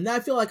you. And I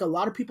feel like a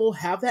lot of people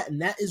have that,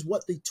 and that is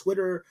what the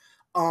Twitter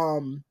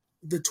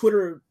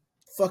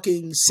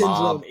fucking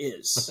syndrome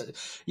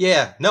is.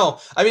 Yeah, no.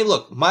 I mean,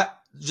 look,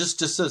 just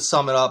to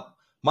sum it up,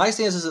 my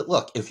stance is that,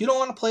 look, if you don't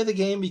want to play the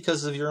game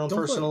because of your own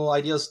personal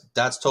ideas,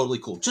 that's totally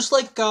cool. Just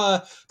like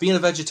being a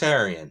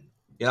vegetarian.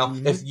 You know,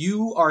 if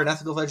you are an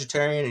ethical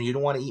vegetarian and you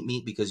don't want to eat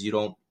meat because you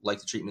don't like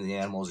the treatment of the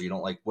animals or you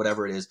don't like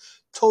whatever it is,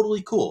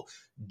 totally cool.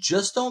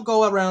 Just don't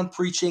go around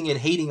preaching and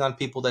hating on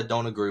people that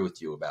don't agree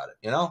with you about it.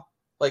 You know,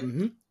 like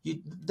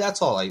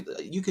that's all.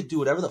 You could do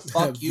whatever the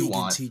fuck you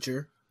want.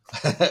 Teacher,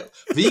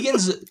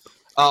 vegans.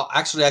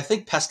 Actually, I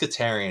think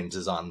pescatarians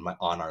is on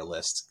our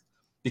list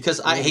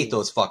because I hate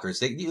those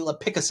fuckers. You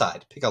pick a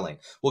side, pick a lane.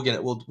 We'll get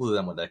it. We'll do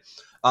them one day.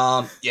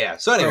 Yeah.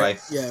 So anyway,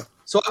 yeah.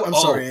 So I'm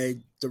sorry, I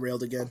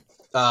derailed again.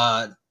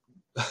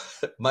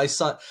 My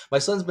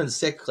son's been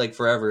sick like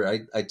forever.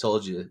 I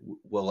told you.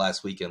 Well,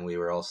 last weekend we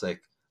were all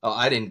sick. Oh,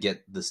 I didn't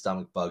get the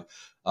stomach bug.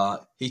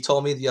 He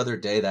told me the other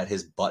day that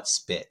his butt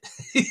spit.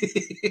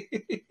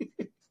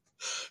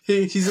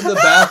 He's in the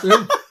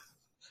bathroom.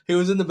 He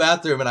was in the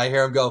bathroom, and I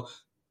hear him go,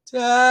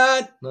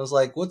 "Dad," and I was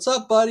like, "What's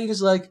up, buddy?"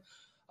 He's like,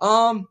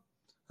 "I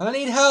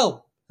need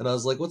help." And I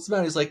was like, "What's the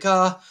matter?" He's like,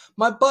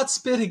 "My butt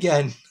spit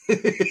again."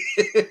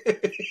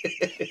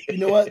 You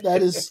know what?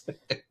 That is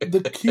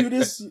the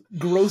cutest,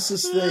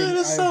 grossest thing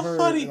I've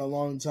heard in a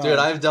long time. Dude,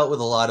 I've dealt with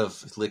a lot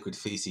of liquid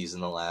feces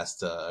in the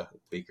last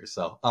week or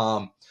so.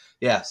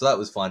 Yeah, so that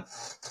was fun.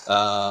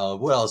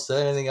 What else?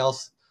 Anything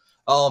else?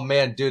 Oh,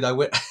 man, dude, I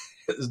went...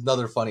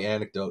 Another funny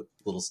anecdote,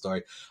 little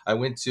story. I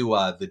went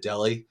to the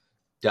deli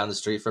down the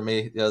street from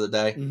me the other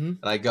day, and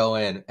I go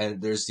in,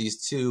 and there's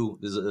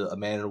a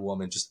man and a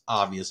woman, just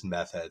obvious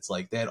meth heads.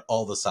 Like, they had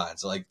all the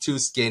signs. They're like too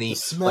skinny,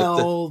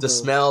 the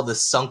smell, the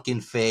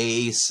sunken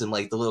face, and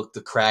like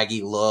the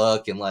craggy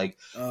look, and like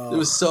it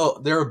was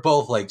so. They were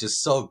both like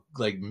just so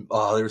like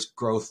they was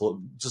gross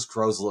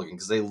looking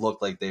because they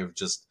looked like they've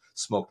just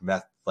smoked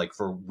meth like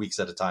for weeks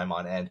at a time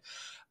on end.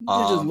 They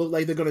just look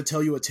like they're going to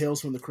tell you a Tales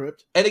from the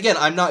Crypt. And again,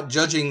 I'm not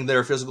judging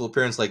their physical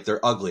appearance like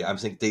they're ugly. I'm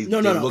saying they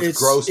look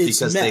gross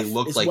because they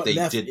look like they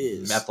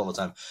did meth all the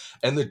time.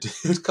 And the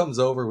dude comes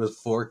over with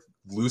 4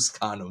 loose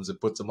condoms and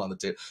puts them on the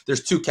table.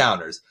 There's 2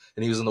 counters,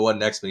 and he was on the one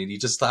next to me, and he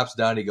just slaps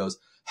down and he goes,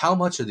 "How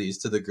much are these?"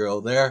 to the girl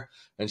there.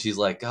 And she's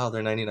like, "Oh,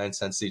 they're 99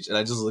 cents each." And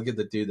I just look at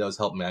the dude that was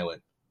helping me. I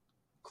went,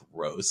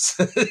 gross.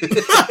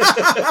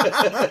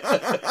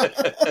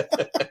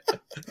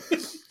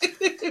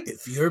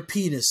 If your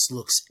penis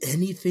looks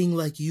anything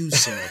like you,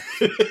 sir,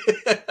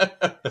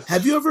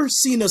 have you ever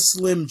seen a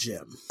Slim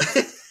Jim?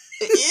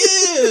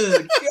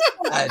 Ew,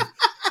 God.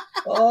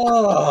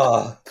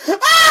 Oh.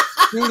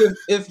 Dude,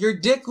 if your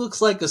dick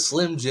looks like a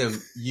Slim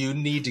Jim, you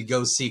need to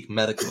go seek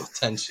medical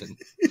attention.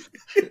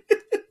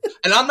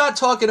 And I'm not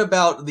talking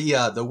about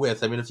the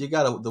width. I mean, if you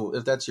got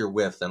if that's your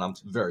width, then I'm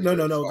very no.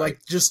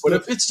 Like just, but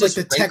if it's just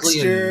like the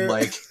texture, and,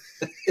 like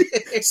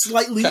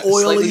slightly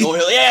oily,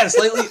 yeah,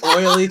 slightly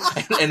oily,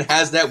 and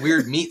has that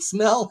weird meat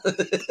smell.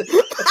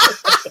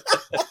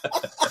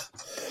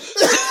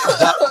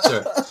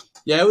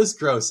 Yeah, it was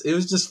gross. It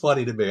was just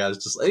funny to me. I was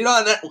just,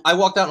 I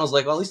walked out and I was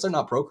like, well, at least they're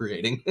not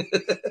procreating.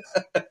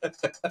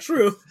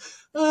 True.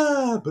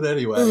 But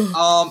anyway,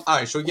 all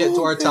right, should we get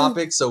into our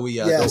topic so we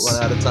don't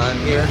run out of time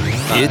here?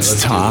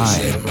 It's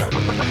time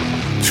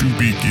to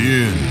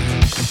begin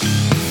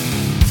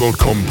the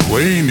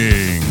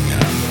complaining.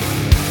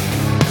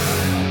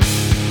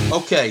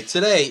 Okay,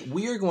 today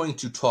we are going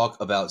to talk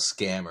about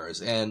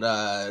scammers, and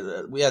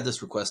we had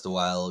this request a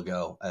while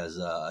ago as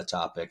a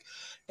topic,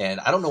 and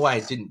I don't know why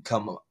it didn't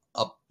come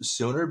up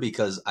sooner,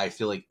 because I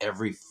feel like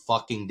every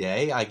fucking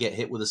day I get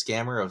hit with a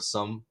scammer of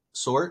some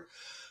sort.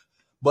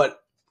 But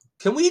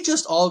can we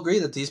just all agree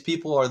that these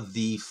people are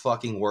the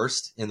fucking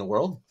worst in the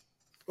world?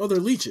 Well, they're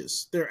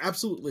leeches. They're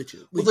absolute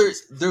leeches. Well,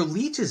 they're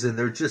leeches, and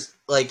they're just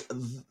like.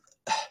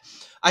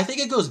 I think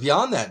it goes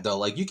beyond that, though.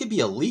 Like, you could be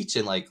a leech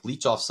and like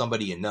leech off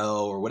somebody you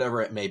know, or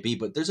whatever it may be.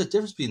 But there's a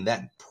difference between that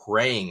and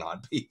preying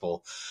on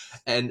people,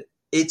 and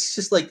it's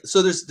just like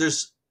so.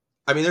 There's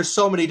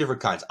so many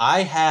different kinds.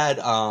 I had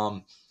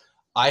an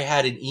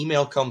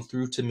email come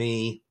through to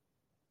me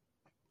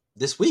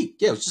this week.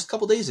 Yeah, it was just a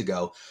couple days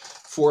ago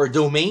for a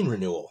domain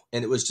renewal,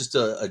 and it was just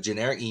a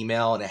generic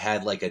email, and it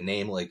had like a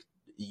name like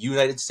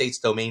United States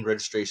Domain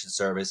Registration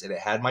Service, and it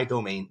had my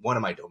domain, one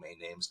of my domain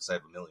names, because I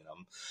have a million of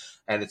them,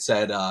 and it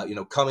said,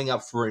 coming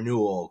up for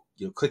renewal,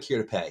 click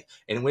here to pay,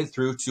 and it went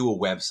through to a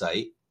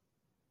website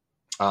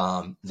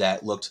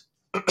that looked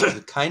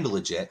kind of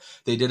legit.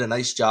 They did a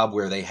nice job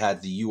where they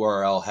had the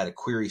URL had a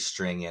query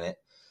string in it,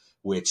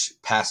 which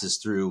passes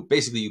through.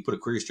 Basically, you put a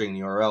query string in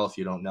the URL, if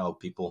you don't know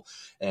people,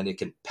 and it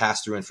can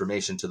pass through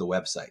information to the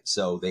website.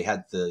 So they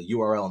had the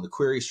URL and the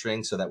query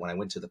string so that when I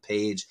went to the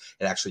page,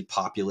 it actually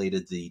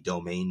populated the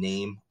domain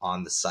name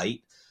on the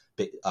site.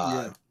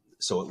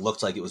 So it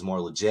looked like it was more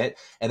legit.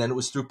 And then it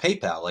was through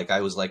PayPal. Like,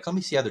 I was like, let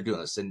me see how they're doing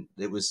this. And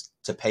it was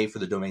to pay for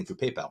the domain through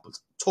PayPal. But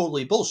it's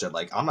totally bullshit.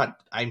 Like,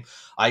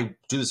 I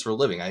do this for a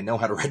living. I know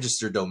how to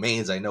register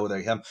domains. I know where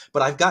they have,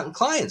 but I've gotten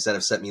clients that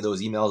have sent me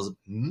those emails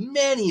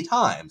many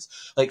times.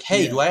 Like,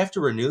 hey, do I have to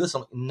renew this?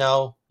 I'm like,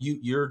 no,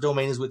 your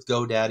domain is with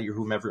GoDaddy or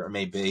whomever it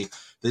may be.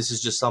 This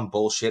is just some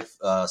bullshit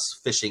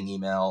phishing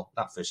email.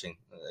 Not phishing.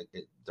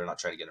 They're not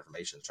trying to get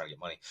information. They're trying to get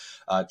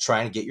money.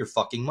 Trying to get your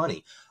fucking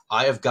money.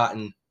 I have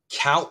gotten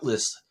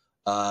countless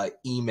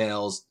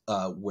emails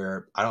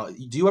where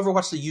do you ever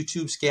watch the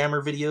YouTube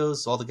scammer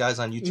videos? All the guys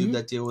on YouTube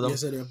that deal with them?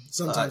 Yes, I do.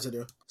 Sometimes I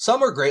do.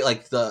 Some are great,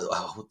 like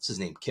what's his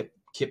name? Kip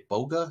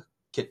Boga?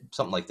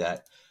 Something like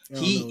that.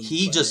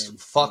 He just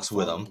fucks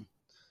with them.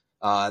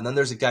 And then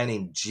there's a guy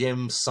named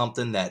Jim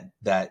something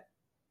that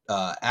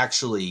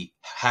actually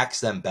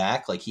hacks them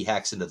back. Like, he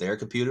hacks into their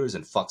computers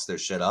and fucks their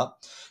shit up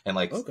and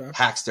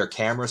hacks their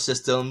camera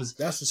systems.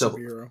 That's a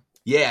superhero.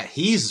 Yeah,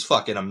 he's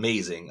fucking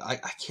amazing. I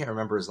can't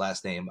remember his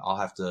last name.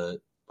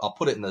 I'll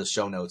put it in the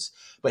show notes.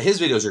 But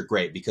his videos are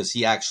great because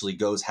he actually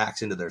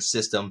hacks into their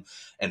system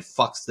and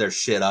fucks their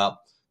shit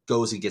up,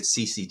 goes and gets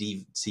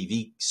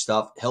CCTV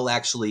stuff. He'll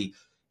actually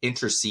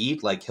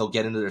intercede, like he'll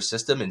get into their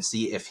system and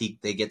see if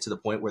they get to the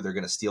point where they're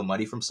going to steal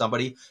money from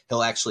somebody.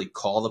 He'll actually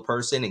call the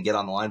person and get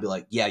on the line and be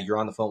like, yeah, you're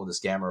on the phone with a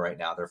scammer right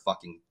now. They're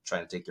fucking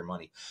trying to take your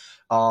money.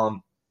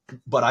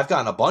 But I've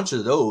gotten a bunch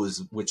of those,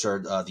 which are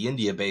the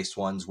India-based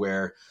ones,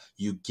 where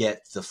you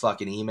get the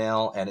fucking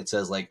email and it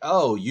says like,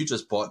 "Oh, you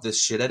just bought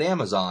this shit at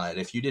Amazon.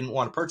 If you didn't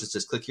want to purchase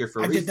this, click here for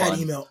a refund." I get that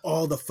email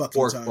all the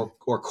fucking time.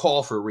 Or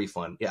call for a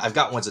refund. Yeah, I've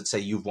got ones that say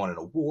you've won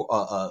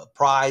a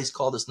prize.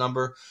 Call this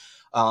number.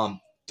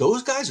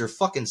 Those guys are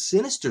fucking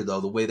sinister,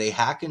 though. The way they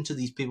hack into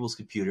these people's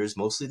computers,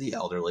 mostly the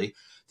elderly,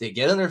 they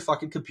get in their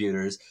fucking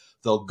computers.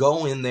 They'll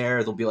go in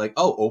there. They'll be like,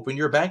 "Oh, open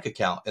your bank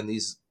account," and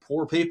these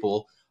poor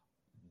people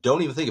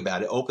don't even think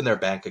about it, open their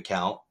bank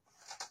account,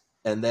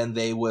 and then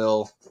they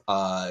will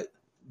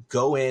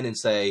go in and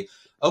say,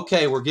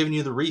 okay, we're giving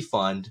you the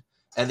refund.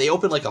 And they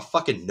open like a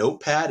fucking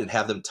notepad and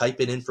have them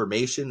type in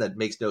information that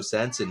makes no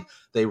sense. And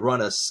they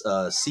run a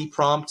C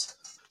prompt.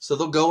 So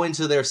they'll go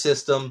into their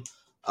system,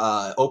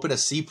 open a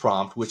C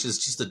prompt, which is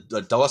just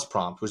a DOS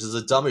prompt, which is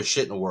the dumbest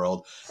shit in the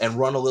world, and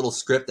run a little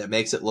script that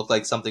makes it look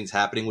like something's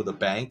happening with a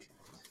bank.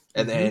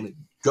 And then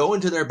go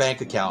into their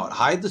bank account,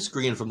 hide the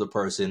screen from the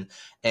person,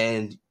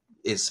 and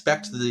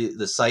inspect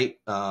the site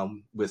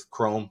with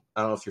Chrome.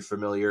 I don't know if you're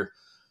familiar.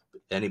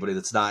 Anybody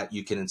that's not,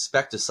 you can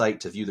inspect a site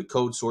to view the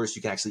code source.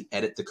 You can actually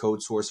edit the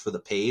code source for the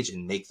page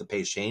and make the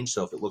page change.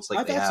 So if it looks like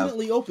I've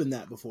accidentally opened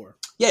that before.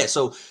 Yeah,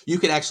 so you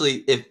can actually,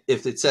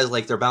 if it says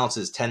like their balance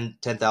is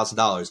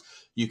 $10,000,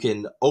 you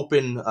can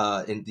open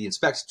in the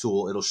inspect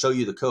tool. It'll show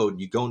you the code.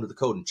 You go into the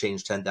code and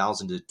change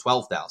 10,000 to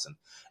 12,000,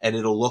 and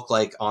it'll look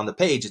like on the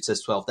page it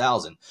says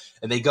 12,000.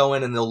 And they go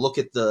in and they'll look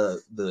at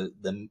the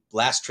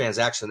last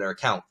transaction in their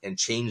account and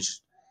change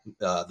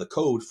the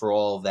code for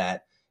all of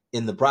that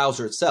in the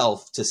browser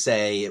itself to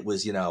say it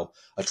was, a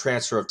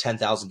transfer of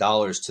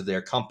 $10,000 to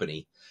their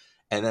company.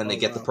 And then they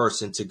get the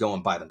person to go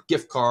and buy them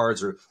gift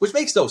cards, which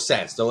makes no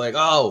sense. They're like,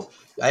 "Oh,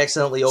 I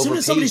accidentally overpaid you."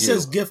 As soon as somebody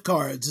says gift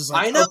cards, it's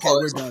like, I know, okay,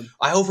 we're done.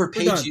 I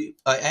overpaid you.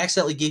 I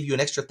accidentally gave you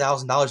an extra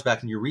 $1,000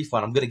 back in your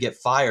refund. I'm going to get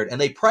fired.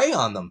 And they prey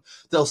on them.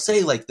 They'll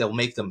say like they'll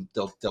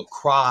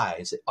cry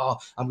and say, "Oh,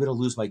 I'm going to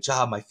lose my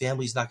job. My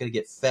family's not going to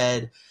get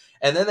fed."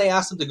 And then they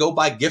ask them to go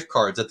buy gift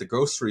cards at the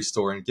grocery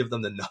store and give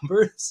them the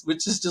numbers,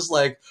 which is just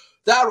like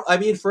that. I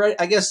mean, for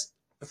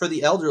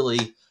the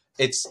elderly,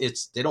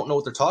 it's they don't know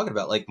what they're talking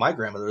about. Like, my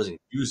grandmother doesn't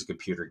use a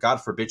computer.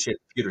 God forbid she had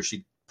a computer.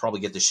 She'd probably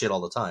get this shit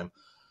all the time.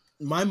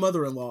 My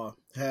mother-in-law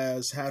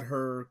has had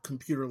her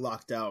computer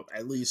locked out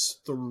at least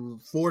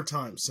 4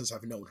 times since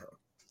I've known her.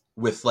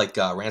 With like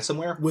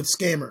ransomware? With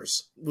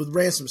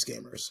ransom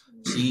scammers.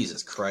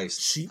 Jesus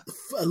Christ! She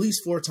at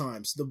least 4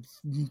 times.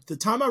 The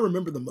time I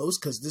remember the most,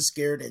 because this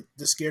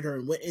scared her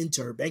and went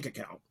into her bank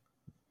account.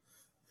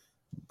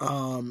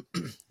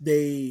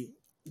 They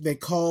they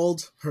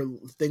called, her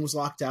thing was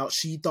locked out.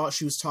 She thought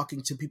she was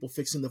talking to people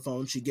fixing the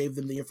phone. She gave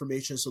them the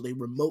information, so they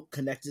remote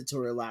connected to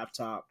her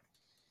laptop.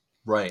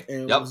 Right.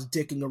 And was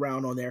dicking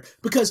around on there.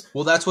 Because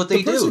that's what they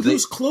do. The person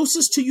who's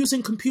closest to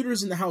using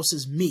computers in the house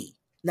is me.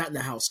 Not in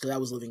the house, because I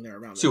was living there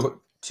around to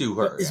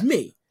her. It's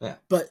me. Yeah.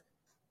 But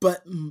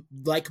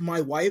like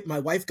my wife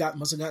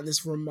must have gotten this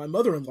from my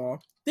mother-in-law.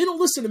 They don't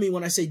listen to me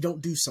when I say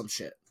don't do some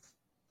shit.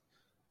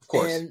 Of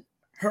course. And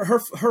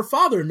her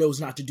father knows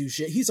not to do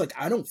shit. He's like,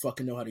 I don't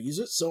fucking know how to use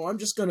it, so I'm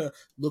just gonna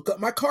look up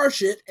my car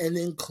shit and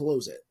then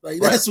close it.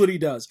 Like that's what he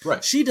does.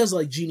 Right. She does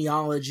like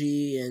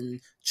genealogy and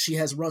she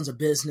runs a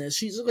business.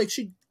 She's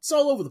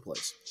all over the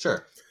place.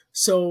 Sure.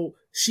 So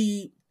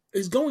she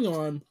is going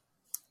on,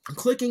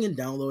 clicking and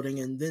downloading,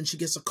 and then she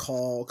gets a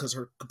call because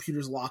her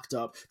computer's locked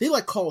up. They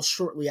call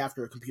shortly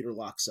after her computer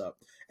locks up,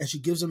 and she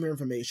gives them her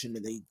information,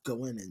 and they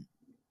go in and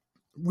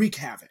wreak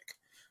havoc.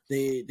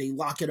 They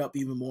lock it up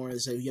even more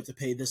and say you have to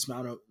pay this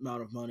amount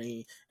of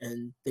money,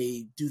 and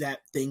they do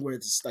that thing where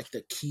it's like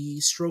the key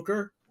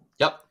stroker.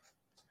 Yep.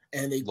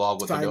 And they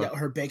find out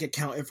her bank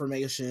account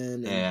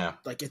information. And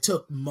it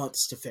took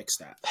months to fix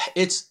that.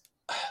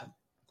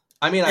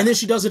 And then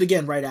she does it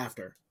again right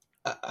after.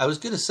 I was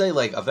gonna say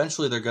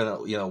eventually they're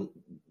gonna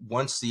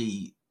once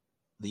the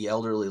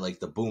elderly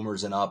the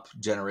boomers and up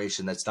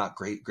generation that's not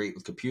great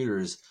with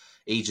computers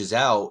ages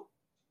out.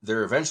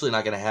 They're eventually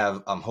not going to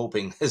have, I'm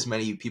hoping, as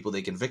many people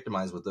they can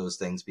victimize with those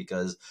things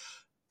because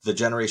the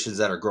generations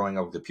that are growing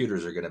up with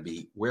computers are going to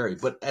be wary.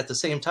 But at the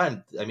same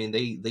time, I mean,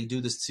 they do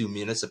this to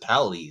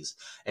municipalities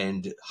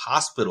and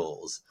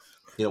hospitals,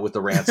 with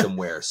the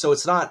ransomware. So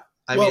it's not,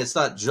 it's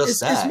not just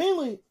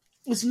that.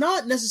 It's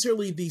not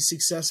necessarily the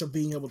success of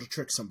being able to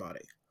trick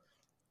somebody.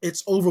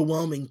 It's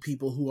overwhelming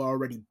people who are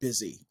already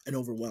busy and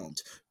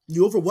overwhelmed.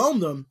 You overwhelm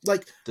them.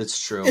 That's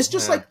true. It's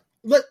just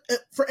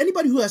for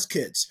anybody who has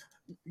kids,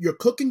 you're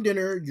cooking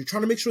dinner, you're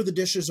trying to make sure the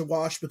dishes are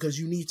washed because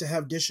you need to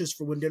have dishes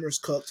for when dinner's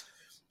cooked.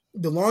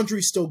 The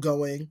laundry's still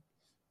going,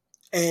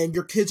 and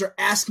your kids are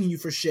asking you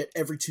for shit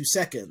every 2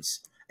 seconds.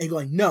 And you're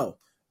like, no,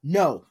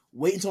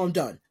 wait until I'm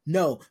done.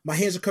 No, my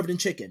hands are covered in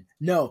chicken.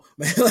 No,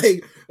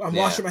 I'm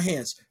washing my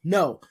hands.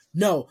 No.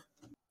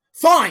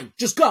 Fine,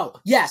 just go.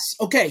 Yes,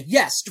 okay,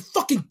 yes.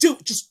 Fucking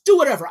just do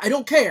whatever. I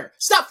don't care.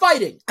 Stop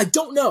fighting. I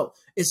don't know.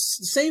 It's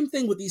the same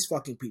thing with these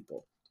fucking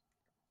people.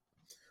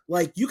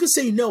 You can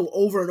say no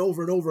over and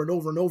over and over and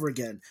over and over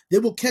again. They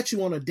will catch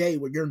you on a day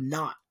where you're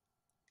not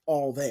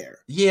all there.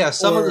 Yeah,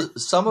 some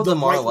of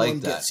them are like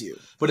that.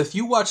 But if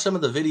you watch some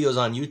of the videos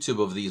on YouTube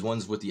of these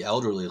ones with the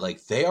elderly,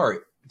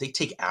 they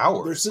take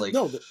hours.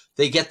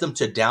 They get them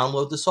to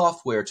download the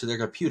software to their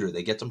computer.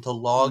 They get them to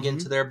log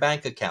into their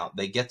bank account.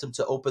 They get them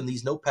to open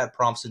these notepad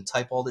prompts and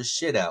type all this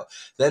shit out.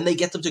 Then they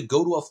get them to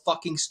go to a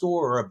fucking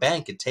store or a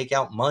bank and take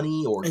out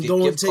money or get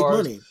gift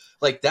cards. Money.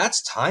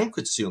 That's time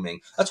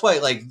consuming. That's why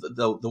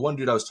the one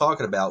dude I was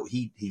talking about,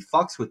 he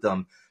fucks with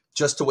them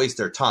just to waste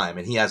their time,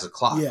 and he has a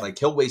clock. Yeah.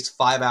 He'll waste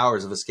 5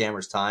 hours of a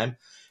scammer's time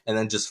and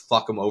then just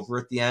fuck them over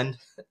at the end.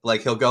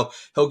 He'll go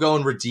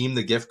and redeem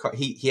the gift card.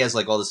 He has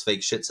all this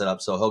fake shit set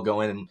up, so he'll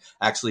go in and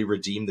actually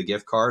redeem the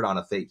gift card on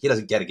a fake. He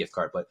doesn't get a gift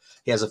card, but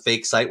he has a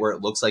fake site where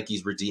it looks like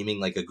he's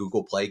redeeming a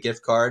Google Play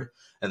gift card.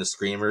 And the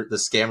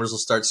scammers will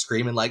start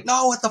screaming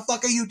no, what the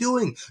fuck are you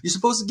doing? You're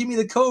supposed to give me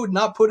the code,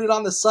 not put it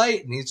on the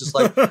site. And he's just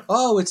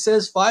oh, it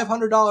says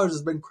 $500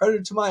 has been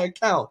credited to my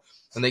account.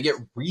 And they get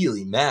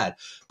really mad.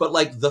 But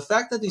the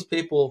fact that these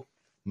people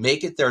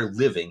make it their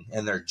living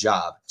and their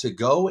job to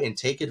go and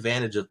take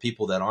advantage of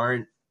people that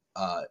aren't,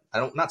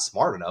 not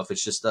smart enough.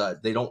 It's just,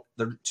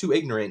 they're too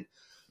ignorant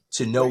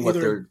to know what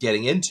they're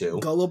getting into.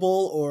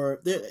 Gullible.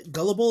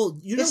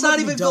 It's not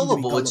even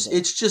gullible.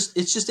 It's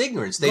just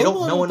ignorance. They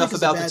don't know enough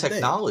about the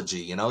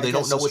technology. They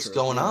don't know what's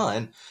going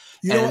on.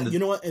 You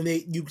know what? And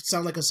you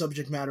sound like a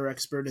subject matter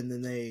expert, and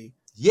then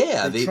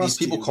these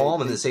people call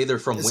them and they say they're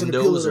from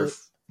Windows or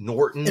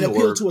Norton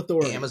or to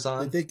authority.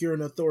 Amazon. They think you're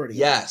an authority.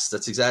 Yes,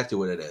 that's exactly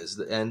what it is.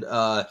 And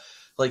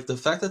the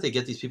fact that they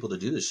get these people to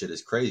do this shit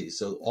is crazy.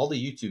 So all the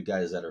YouTube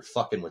guys that are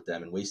fucking with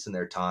them and wasting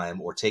their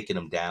time or taking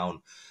them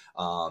down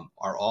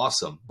are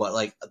awesome.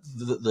 But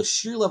the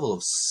sheer level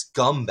of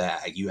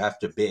scumbag you have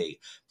to be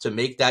to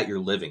make that your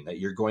living, that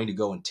you're going to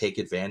go and take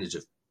advantage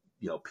of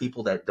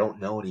people that don't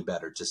know any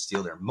better to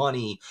steal their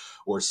money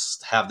or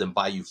have them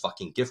buy you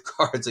fucking gift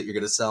cards that you're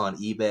going to sell on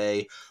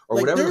eBay or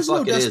whatever the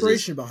fuck it is. There's no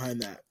desperation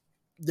behind that.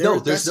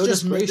 There's no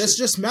desperation. That's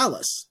just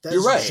malice.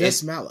 You're right.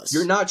 Just malice.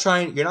 You're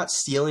not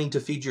stealing to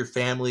feed your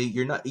family.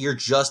 You're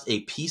just a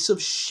piece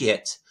of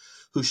shit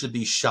who should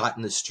be shot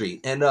in the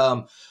street. And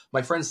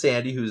my friend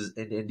Sandy, who's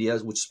in India,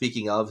 which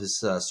speaking of his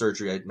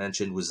surgery I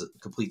mentioned was a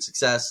complete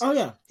success. Oh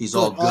yeah, he's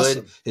all good.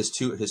 Awesome.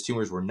 His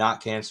tumors were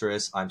not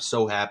cancerous. I'm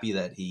so happy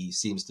that he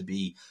seems to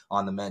be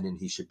on the mend, and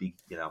he should be.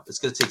 It's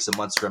going to take some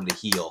months for him to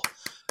heal.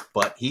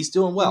 but he's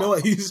doing well. You know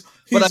what?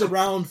 He's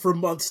around for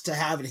months to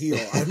have it heal.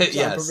 I'm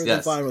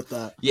perfectly fine with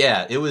that.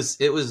 Yeah, it was.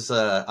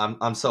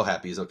 I'm so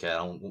happy he's okay. I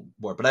don't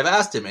worry. But I've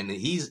asked him, and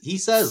he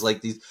says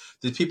like these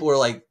people are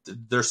like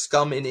they're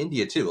scum in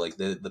India too. Like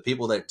the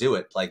people that do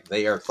it, like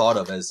they are thought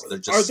of as they're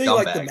just. Are they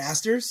scumbags. Like the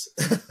masters?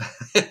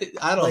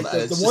 I don't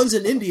know. The ones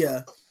in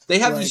India. They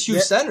have these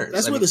huge centers.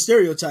 That's where the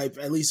stereotype,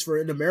 at least for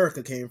in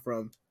America, came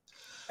from.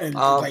 And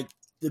like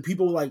the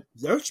people, like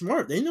they're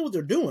smart. They know what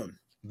they're doing.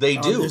 They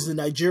do. There's the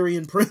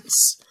Nigerian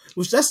prince,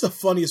 which that's the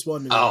funniest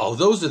one to me. Oh,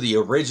 those are the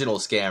original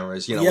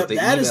scammers. You know, with the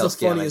that is the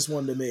funniest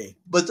one to me.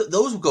 But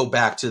those go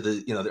back to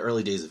the the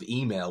early days of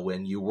email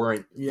when you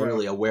weren't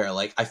really aware.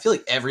 Like I feel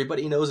like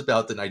everybody knows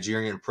about the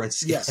Nigerian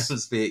prince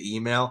scams via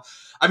email.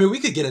 I mean, we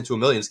could get into a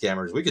million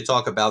scammers. We could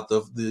talk about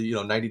the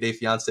 90 Day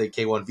Fiance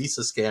K1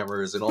 Visa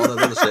scammers and all that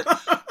other shit.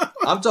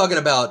 I'm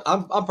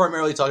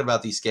primarily talking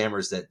about these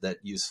scammers that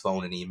use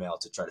phone and email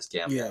to try to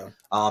scam. Yeah.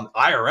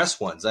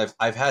 IRS ones.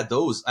 I've had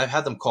those. I've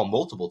had them call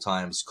multiple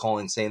times,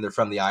 saying they're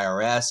from the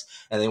IRS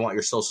and they want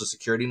your social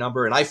security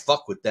number, and I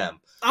fuck with them.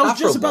 I was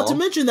just about to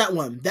mention that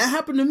one. That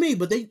happened to me,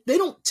 but they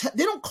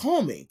don't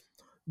call me.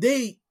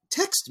 They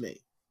text me.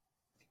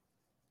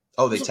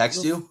 Oh, they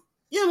text you?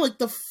 Yeah, like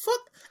the fuck.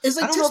 It's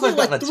like text me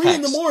like 3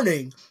 in the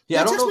morning.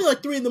 Yeah, text me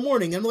like 3 in the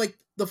morning. I'm like,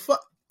 the fuck.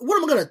 What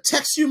am I going to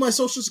text you my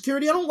social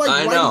security? I don't like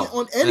writing it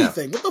on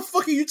anything. Yeah. What the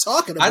fuck are you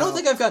talking about? I don't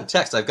think I've gotten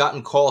text. I've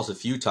gotten calls a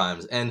few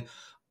times, and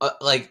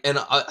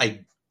I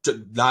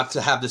not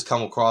to have this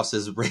come across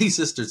as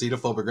racist or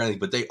xenophobic or anything,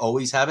 but they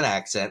always have an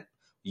accent,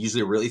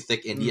 usually a really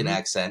thick Indian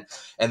accent,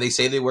 and they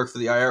say they work for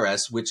the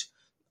IRS, which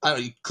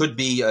could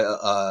be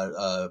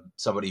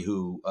somebody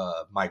who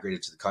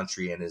migrated to the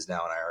country and is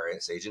now an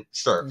IRS agent.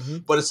 Sure.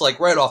 But it's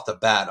like right off the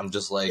bat, I'm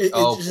just like,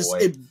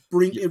 boy.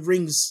 It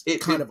rings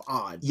kind of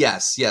odd.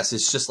 Yes.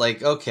 It's just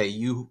like, okay,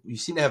 you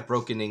seem to have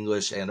broken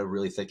English and a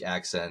really thick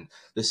accent.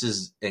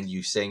 And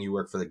you saying you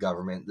work for the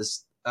government.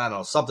 This, I don't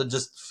know, something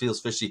just feels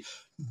fishy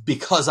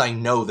because I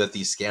know that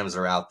these scams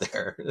are out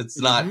there.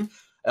 It's not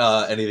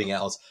anything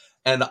else.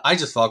 And I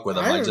just fuck with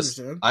them.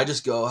 I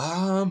just go,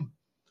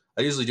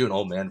 I usually do an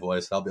old man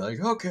voice. I'll be like,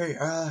 okay,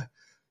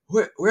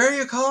 where are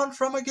you calling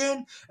from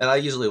again? And I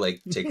usually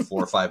like take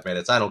 4 or 5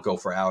 minutes. I don't go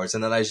for hours.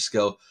 And then I just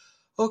go,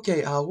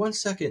 okay, 1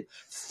 second.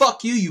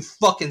 Fuck you, you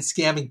fucking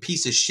scamming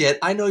piece of shit.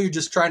 I know you're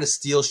just trying to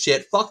steal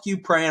shit. Fuck you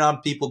preying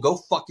on people. Go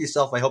fuck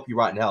yourself. I hope you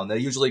rot in hell. And they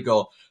usually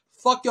go,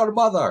 fuck your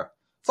mother.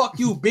 Fuck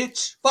you,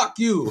 bitch. Fuck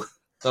you.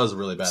 That was a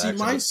really bad accent.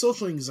 My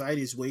social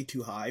anxiety is way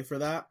too high for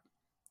that.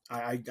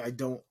 I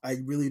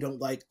really don't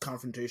like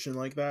confrontation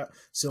like that.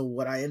 So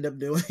what I end up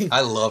doing,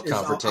 I love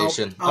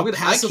confrontation. I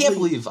can't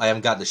believe I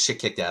haven't gotten the shit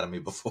kicked out of me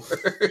before.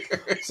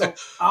 So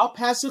I'll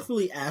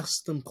passively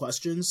ask them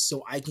questions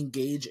so I can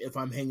gauge if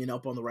I'm hanging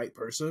up on the right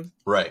person.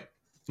 Right.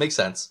 Makes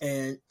sense.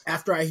 And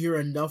after I hear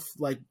enough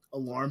like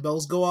alarm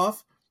bells go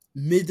off,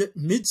 mid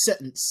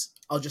sentence,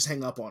 I'll just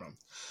hang up on them.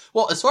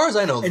 Well, as far as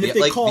I know, the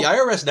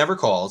IRS never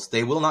calls.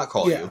 They will not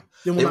call you.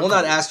 They will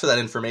not ask for that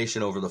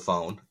information over the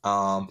phone.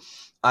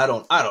 I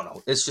don't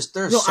know. It's just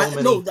there's so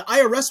many. No, the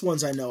IRS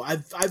ones I know.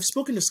 I've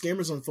spoken to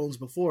scammers on phones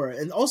before,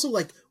 and also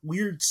like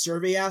weird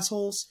survey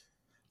assholes.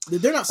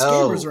 They're not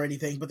scammers or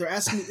anything, but they're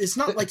asking. It's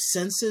not like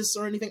census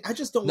or anything. I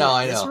just don't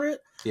want to answer it.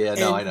 Yeah,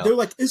 no, I know. They're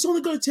like, it's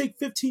only going to take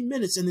 15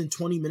 minutes, and then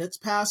 20 minutes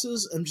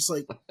passes. I'm just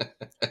like,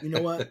 you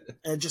know what?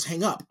 And just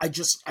hang up.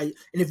 And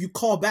if you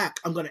call back,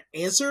 I'm going to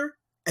answer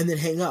and then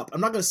hang up.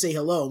 I'm not going to say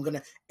hello. I'm going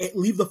to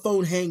leave the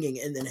phone hanging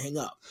and then hang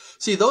up.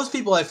 See, those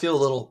people I feel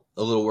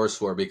a little worse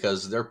for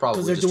because they're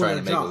probably just trying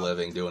to make a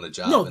living doing a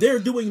job. No, they're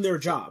doing their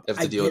job. They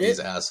have to deal with these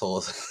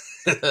assholes.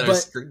 But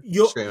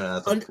screaming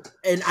at them.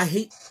 And I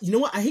hate, you know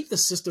what? I hate the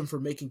system for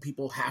making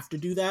people have to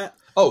do that.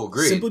 Oh,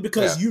 agreed. Simply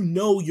because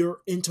you're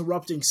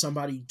interrupting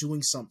somebody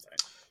doing something.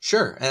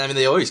 Sure. And I mean,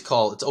 they always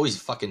call, it's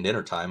always fucking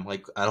dinner time.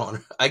 Like,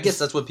 I guess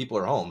that's when people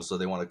are home. So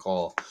they want to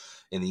call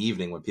in the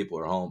evening when people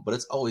are home, but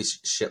it's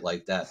always shit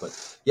like that.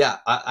 But yeah,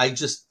 I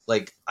just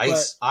like, I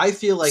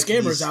feel like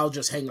scammers I'll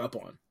just hang up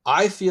on.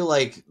 I feel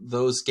like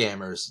those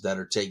scammers that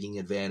are taking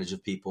advantage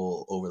of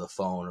people over the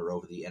phone or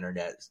over the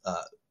internet,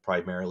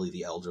 primarily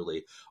the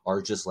elderly,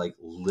 are just like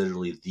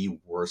literally the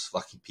worst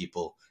fucking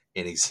people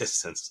in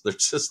existence. They're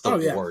just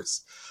the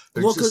worst.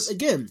 Well, because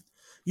again,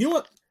 you know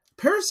what?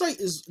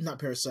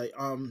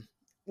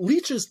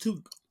 Leech is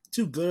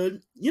too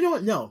good. You know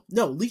what? No,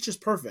 Leech is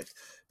perfect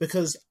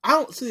because I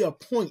don't see a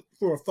point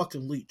for a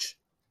fucking Leech.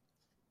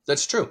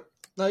 That's true.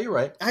 No, you're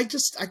right. I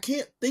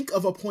can't think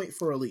of a point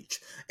for a Leech.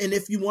 And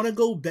if you want to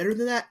go better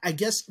than that, I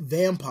guess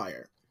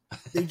Vampire.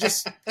 They're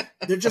just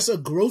a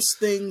gross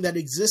thing that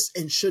exists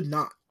and should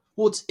not.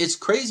 Well, it's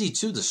crazy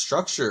too, the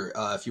structure.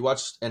 If you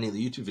watch any of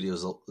the YouTube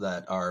videos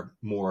that are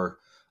more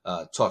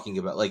talking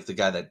about, like the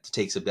guy that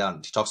takes it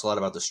down, he talks a lot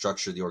about the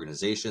structure of the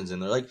organizations,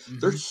 and they're like,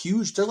 they're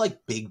huge. They're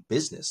like big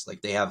business.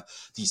 Like they have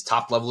these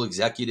top level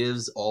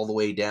executives all the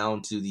way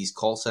down to these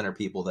call center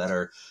people that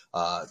are,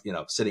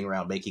 sitting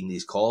around making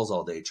these calls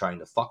all day, trying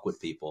to fuck with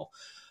people.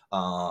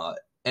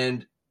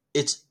 And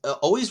it's it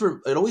always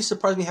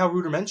surprised me how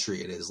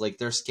rudimentary it is. Like,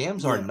 their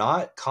scams are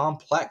not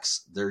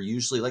complex. They're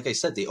usually, like I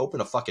said, they open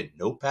a fucking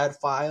notepad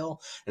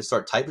file and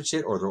start typing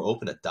shit, or they'll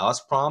open a DOS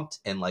prompt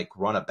and like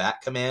run a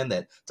bat command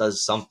that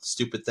does some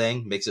stupid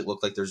thing, makes it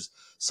look like there's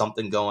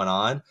something going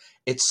on.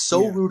 It's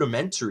so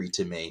rudimentary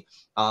to me.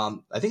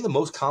 I think the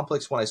most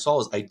complex one I saw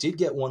is I did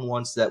get one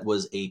once that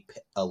was a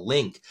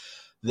link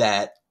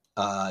that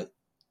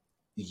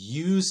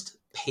used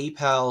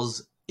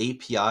PayPal's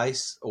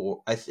APIs,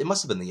 or it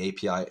must have been the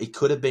API. It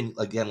could have been,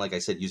 again, like I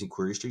said, using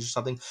query streaks or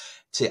something,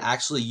 to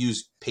actually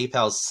use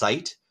PayPal's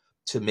site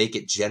to make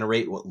it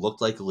generate what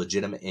looked like a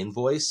legitimate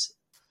invoice.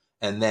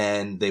 And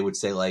then they would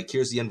say, like,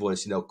 here's the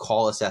invoice,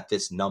 call us at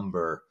this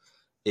number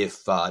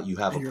if you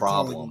have a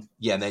problem.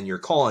 Yeah, and then you're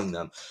calling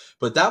them.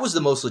 But that was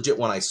the most legit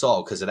one I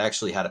saw, because it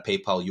actually had a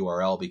PayPal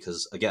URL,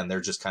 because, again,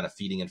 they're just kind of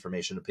feeding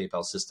information to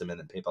PayPal system, and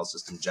then PayPal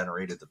system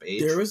generated the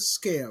page. There is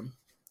a scam.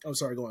 Oh,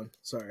 sorry, go on.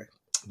 Sorry.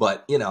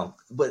 But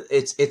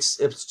it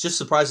just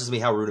surprises me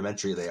how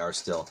rudimentary they are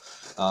still.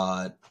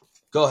 Go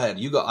ahead,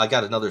 you go. I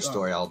got another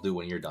story I'll do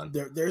when you're done.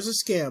 There's a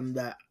scam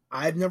that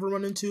I've never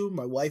run into.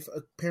 My wife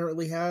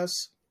apparently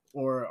has,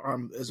 or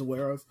is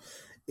aware of,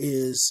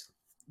 is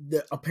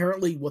that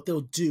apparently what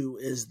they'll do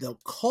is they'll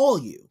call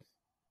you,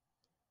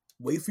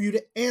 wait for you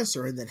to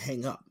answer, and then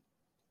hang up.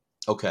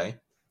 Okay.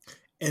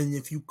 And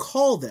if you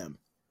call them,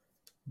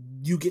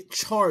 you get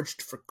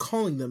charged for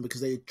calling them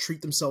because they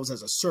treat themselves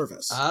as a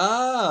service.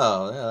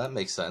 Oh, yeah, that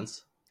makes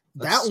sense.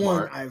 That's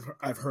smart. One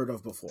I've heard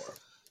of before.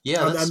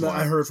 Yeah,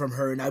 I heard from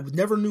her, and I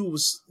never knew it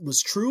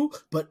was true.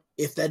 But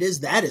if that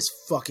is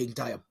fucking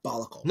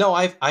diabolical. No,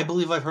 I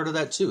believe I've heard of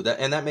that too.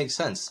 That makes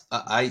sense.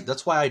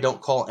 That's why I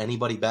don't call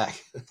anybody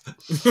back.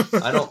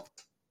 I don't.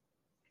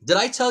 Did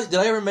I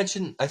ever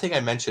mention? I think I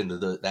mentioned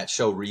that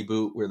show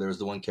Reboot, where there was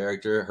the one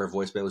character, her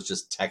voicemail was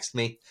just text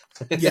me.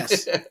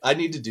 Yes, I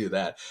need to do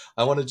that.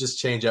 I want to just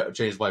change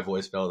my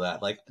voicemail to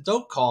that. Like,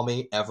 don't call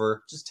me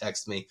ever, just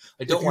text me.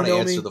 I don't want to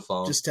answer the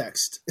phone. Just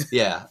text.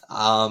 Yeah.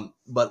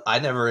 But I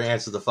never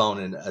answer the phone,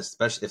 and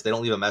especially if they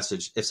don't leave a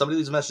message. If somebody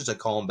leaves a message, I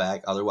call them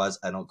back. Otherwise,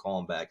 I don't call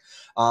them back.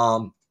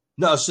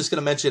 No, I was just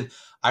gonna mention.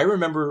 I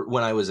remember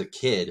when I was a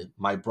kid,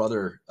 my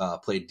brother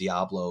played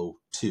Diablo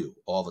 2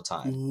 all the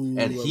time. Ooh,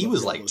 and he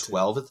was like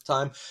 12 at the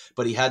time,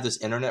 but he had this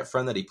internet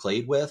friend that he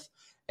played with,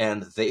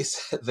 and they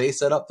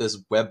set up this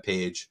web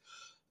page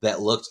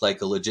that looked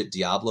like a legit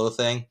Diablo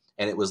thing,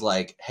 and it was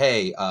like,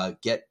 hey,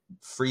 get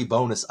free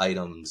bonus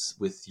items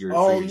with your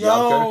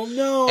Diablo card.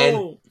 No.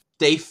 And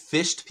they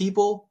fished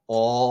people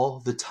all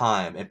the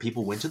time, and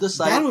people went to the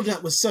site.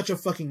 BattleNet was such a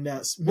fucking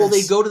mess. Well,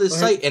 they go to the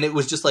site, and it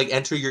was just like,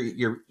 enter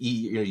your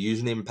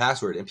username and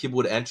password, and people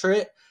would enter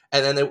it,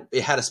 and then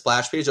it had a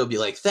splash page that would be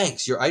like,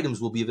 thanks, your items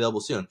will be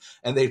available soon.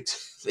 And they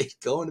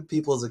go into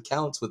people's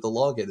accounts with the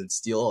login and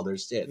steal all their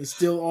shit. And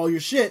steal all your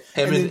shit,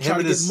 and then try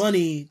to get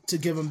money to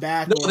give them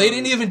back. No, they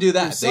didn't even do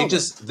that. They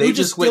just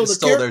went and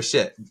stole their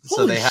shit.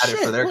 So they had it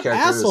for their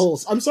characters.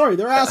 Assholes. I'm sorry,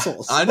 they're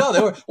assholes. I know,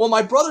 they were. Well,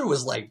 my brother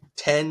was like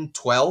 10,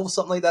 12,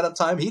 something like that at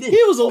the time. He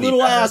was a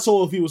little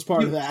asshole if he was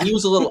part of that. He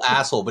was a little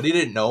asshole, but he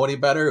didn't know any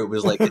better. It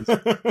was like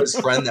his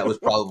friend that was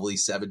probably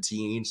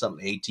 17,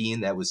 something 18,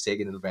 that was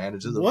taking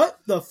advantage of them. What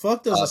the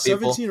fuck does a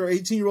 17 or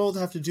 18-year-old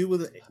have to do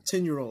with a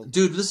 10-year-old?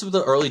 Dude, this was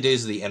the early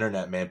days of the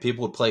internet, man.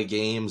 People would play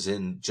games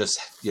and just,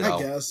 I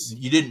guess.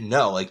 You didn't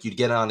know. Like, you'd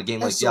get on a game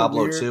like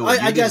Diablo 2.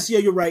 I guess, yeah,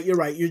 you're right.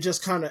 You're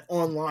just kind of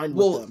online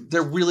with them.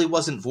 There really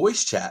wasn't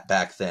voice chat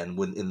back then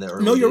in the early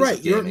days. No, you're right.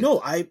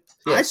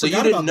 I so forgot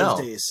you didn't about know.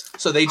 those days.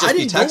 So they just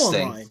be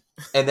texting.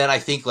 And then I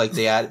think like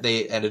they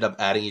ended up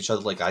adding each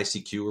other like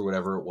ICQ or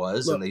whatever it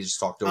was, and they just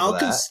talked over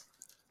that.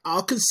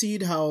 I'll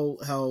concede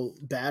how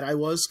bad I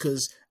was,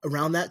 because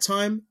around that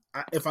time,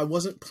 if I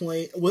wasn't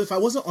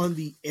on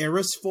the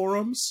Eris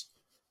forums,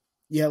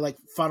 like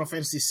Final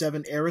Fantasy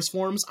VII Eris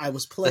forums, I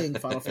was playing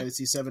Final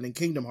Fantasy VII and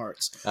Kingdom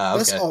Hearts. Okay.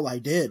 That's all I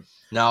did.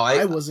 No,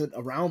 I wasn't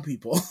around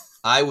people.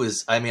 I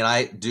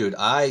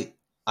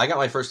got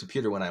my first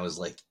computer when I was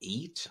like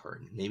 8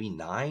 or maybe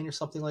 9 or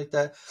something like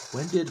that.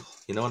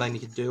 You know what I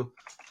need to do?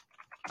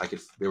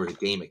 There was a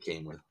game it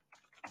came with.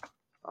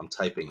 I'm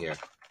typing here.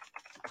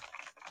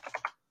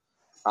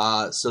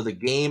 So the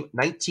game,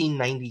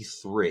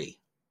 1993.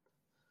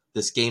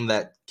 This game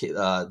that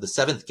the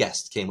Seventh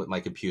Guest came with my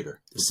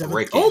computer.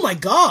 Oh my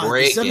god!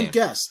 Great the Seventh game.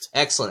 Guest.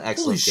 Excellent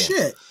Holy game.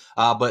 Shit.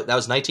 But that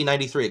was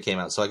 1993 it came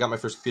out. So I got my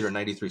first computer in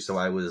 93, so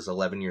I was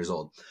 11 years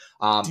old.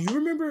 Do you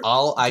remember?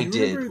 All I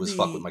did was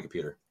fuck with my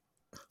computer.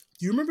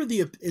 Do you remember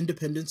the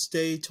Independence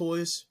Day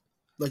toys?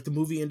 Like the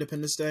movie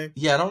Independence Day?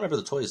 Yeah, I don't remember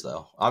the toys,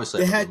 though.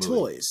 Obviously, they had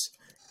toys.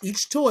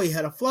 Each toy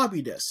had a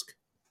floppy disk.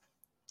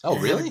 Oh,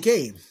 really?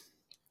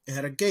 It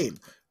had a game.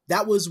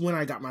 That was when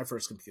I got my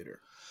first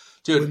computer.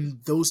 Dude, when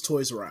those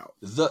toys were out.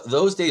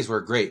 Those days were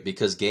great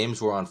because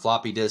games were on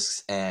floppy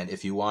disks, and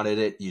if you wanted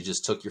it, you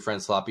just took your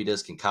friend's floppy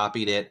disk and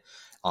copied it.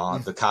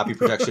 The copy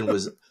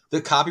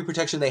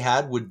protection they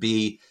had would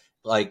be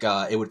like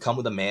it would come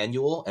with a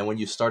manual, and when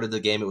you started the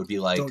game, it would be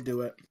like, don't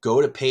do it.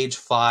 Go to page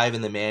 5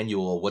 in the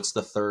manual. What's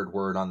the third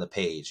word on the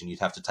page? And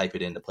you'd have to type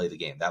it in to play the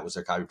game. That was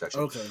their copy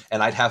protection. Okay.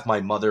 And I'd have my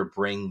mother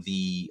bring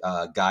the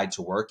guide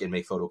to work and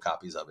make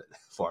photocopies of it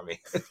for me.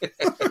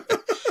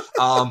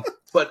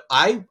 But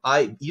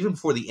I even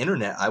before the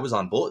internet, I was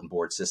on bulletin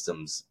board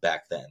systems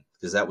back then,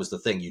 because that was the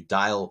thing. You'd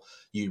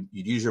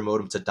use your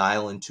modem to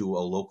dial into a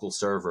local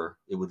server.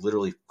 It would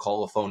literally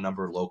call a phone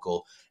number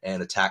local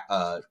and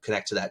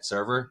connect to that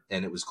server,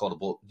 and it was called a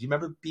bulletin. Do you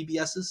remember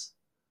BBSs?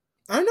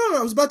 I know.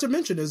 I was about to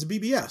mention it was a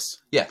BBS.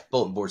 Yeah,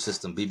 bulletin board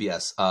system,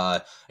 BBS.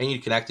 And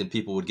you'd connect, and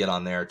people would get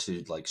on there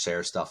to like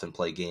share stuff and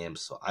play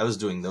games. So I was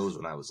doing those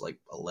when I was like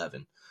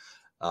 11.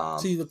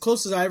 See, the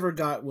closest I ever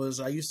got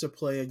was I used to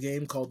play a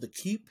game called The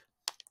Keep,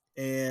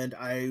 and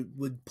I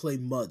would play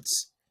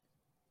Muds.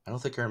 I don't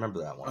think I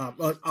remember that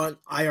one. On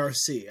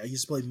IRC. I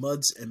used to play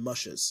Muds and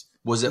Mushes.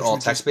 Was it all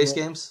text-based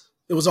games?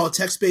 It was all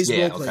text-based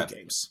role-playing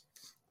games.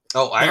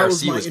 Oh,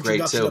 IRC was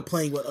great too. To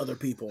playing with other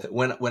people.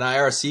 When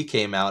IRC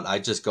came out,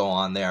 I'd just go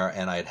on there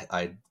and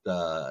I'd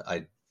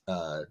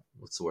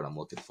what's the word I'm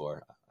looking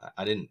for?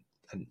 I didn't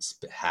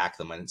hack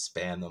them. I didn't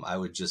spam them. I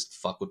would just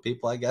fuck with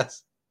people, I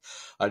guess.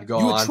 I'd go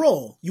on. You would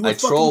troll. I'd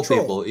troll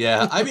people.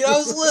 Yeah. I mean, I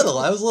was little.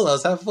 I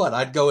was having fun.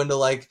 I'd go into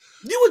like.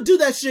 You would do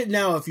that shit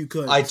now if you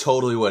could. I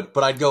totally would.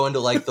 But I'd go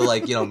into like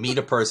the meet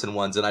a person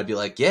ones, and I'd be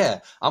like, yeah,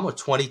 I'm a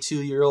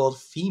 22-year-old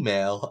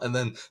female. And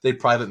then they'd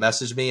private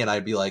message me, and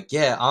I'd be like,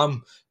 yeah,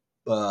 I'm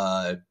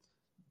what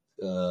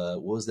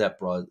was that,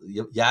 broad?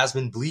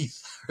 Yasmin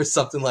Bleeth or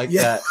something like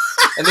that.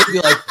 And they'd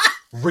be like,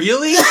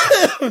 really?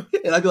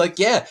 And I'd be like,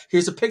 yeah,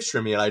 here's a picture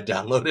of me, and I'd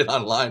download it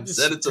online,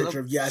 send it to them.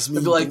 I'd be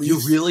like, Bleeth. You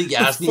really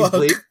Yasmin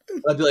Bleeth?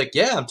 I'd be like,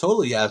 yeah, I'm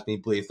totally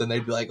Yasmin Bleeth. And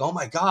they'd be like, oh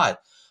my God,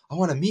 I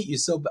want to meet you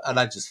so bad. And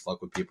I'd just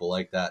fuck with people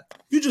like that.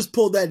 You just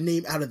pulled that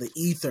name out of the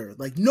ether.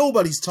 Like,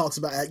 nobody's talks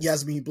about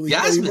Yasmin Bleeth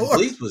anymore.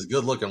 Bleeth was a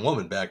good looking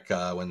woman back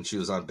when she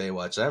was on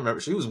Baywatch. I remember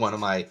she was one of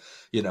my,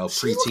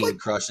 preteen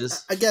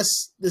crushes. I guess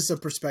this is a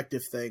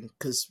perspective thing,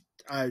 because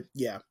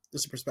this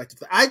is a perspective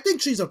thing. I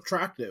think she's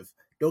attractive.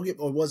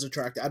 Was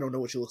attractive. I don't know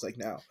what she looks like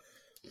now,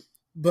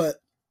 but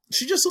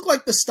she just looked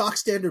like the stock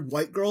standard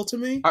white girl to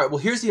me. All right. Well,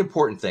 here's the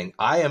important thing.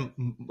 I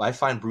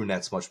find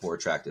brunettes much more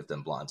attractive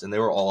than blondes, and they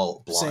were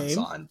all blondes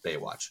on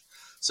Baywatch.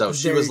 So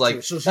she was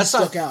like, so she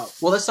stuck out.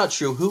 Well, that's not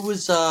true. Who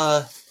was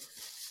I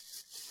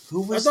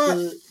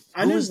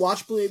didn't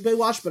watch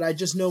Baywatch, but I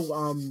just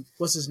know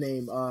what's his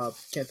name?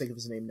 Can't think of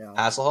his name now.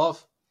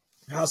 Hasselhoff.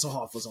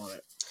 Hasselhoff was on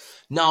it.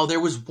 No, there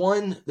was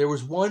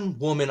one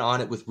woman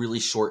on it with really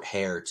short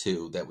hair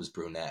too that was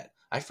brunette.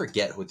 I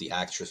forget who the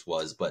actress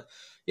was, but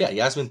yeah,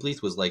 Yasmin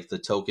Bleeth was like the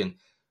token,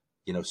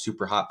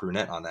 super hot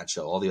brunette on that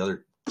show. All the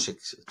other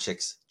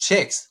chicks.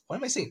 Why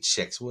am I saying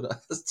chicks?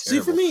 That's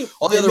terrible. See, for me,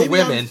 all the other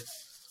women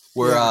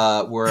were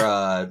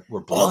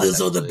blonde. All those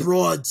other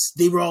broads,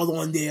 they were all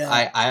on there.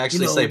 I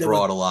actually say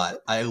broad a lot.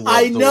 I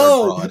love the word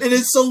broad. And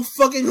it's so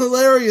fucking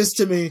hilarious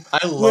to me.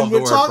 I love the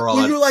word broad.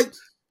 When you're like,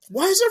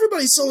 why is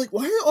everybody selling?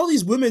 Why are all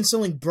these women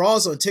selling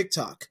bras on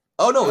TikTok?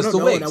 Oh no, it's the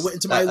wigs. And I went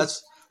into my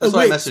that's what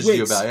I messaged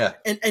you about. Yeah,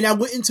 and I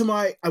went into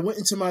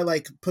my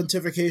like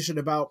pontification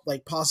about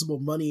like possible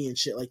money and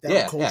shit like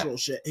that, cultural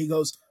shit. He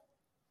goes,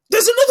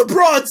 "There's another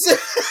broad."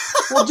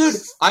 Well, dude,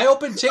 I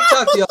opened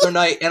TikTok the other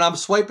night and I'm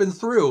swiping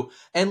through,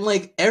 and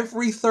like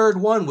every third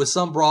one was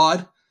some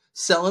broad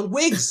selling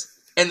wigs,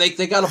 and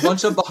they got a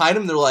bunch of them behind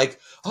them. They're like,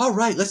 all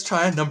right, let's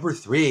try on number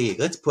 3.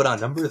 Let's put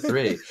on number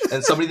 3.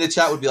 And somebody in the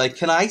chat would be like,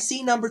 can I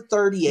see number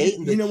 38?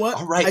 And you know what?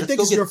 All right, let's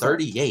go get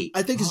 38.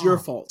 I think it's your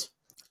fault.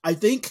 I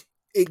think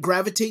it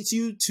gravitates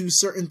you to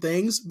certain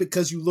things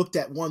because you looked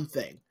at one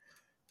thing.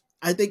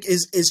 I think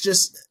it's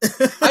just...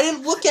 I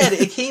didn't look at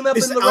it. It came up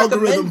in the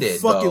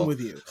recommended, fucking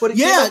with you. But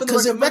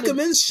because it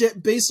recommends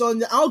shit based on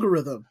the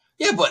algorithm.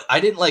 Yeah, but I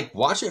didn't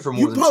watch it for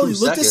more than 2 seconds. You probably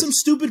looked at some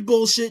stupid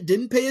bullshit,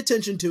 didn't pay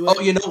attention to it. Oh,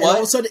 you know what? All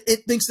of a sudden,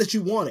 it thinks that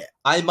you want it.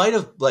 I might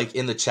have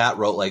in the chat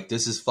wrote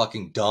this is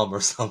fucking dumb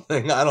or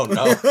something. I don't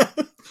know.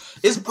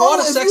 Is broad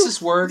a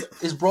sexist word?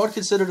 Is broad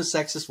considered a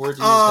sexist word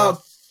to use now?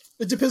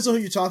 It depends on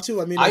who you talk to.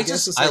 I mean, I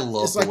guess I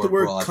love the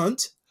word broad. Cunt.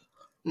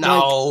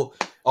 No.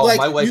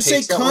 My wife you say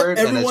hates that cunt, word,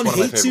 everyone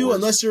hates you words.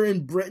 Unless you're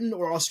in Britain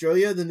or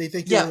Australia, then they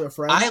think you're their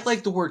friend. I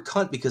like the word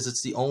cunt because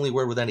it's the only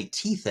word with any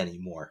teeth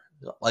anymore.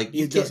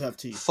 It does have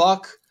teeth.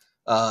 Fuck.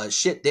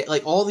 Shit,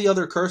 all the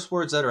other curse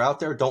words that are out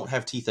there don't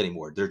have teeth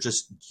anymore. They're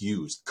just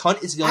used.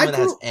 Cunt is the only one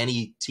that has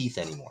any teeth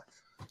anymore.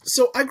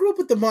 So I grew up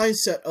with the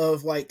mindset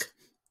of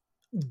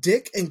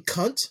dick and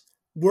cunt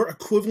were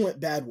equivalent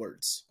bad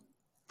words.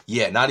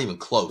 Yeah, not even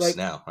close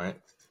now, right?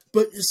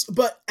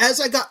 But as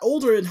I got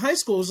older in high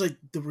school, it was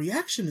the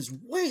reaction is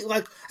way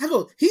I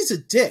go, he's a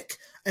dick.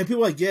 And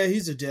people are like, yeah,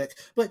 he's a dick.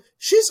 But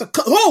she's a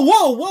cunt.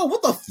 Whoa,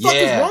 what the fuck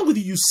is wrong with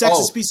you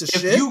sexist piece of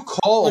shit? If you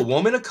call a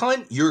woman a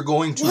cunt, you're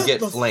going to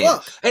get flamed.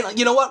 Fuck? And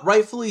you know what?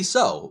 Rightfully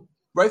so.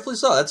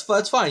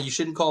 That's fine. You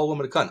shouldn't call a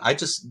woman a cunt. I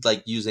just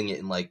like using it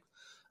in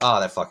oh,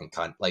 that fucking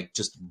cunt. Like,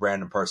 just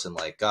random person,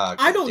 like, oh,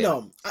 I don't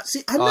know.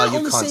 See, I'm not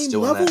on the same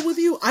level with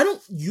you. I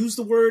don't use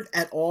the word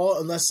at all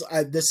unless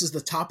this is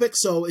the topic,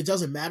 so it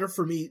doesn't matter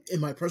for me in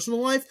my personal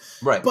life.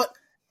 Right. But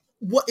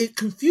what it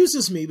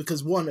confuses me,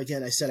 because one,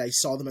 again, I said I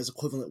saw them as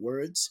equivalent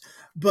words,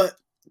 but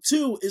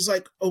two is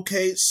like,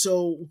 okay,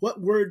 so what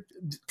word,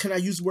 can I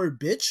use the word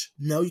bitch?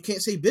 No, you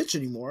can't say bitch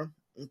anymore.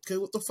 Okay,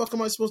 what the fuck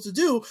am I supposed to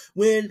do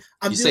when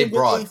I'm dealing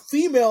with a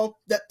female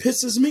that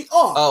pisses me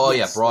off? Oh,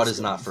 yes, yeah, broad is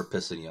not for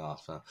pissing you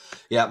off. Huh?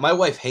 Yeah, my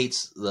wife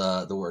hates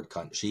the word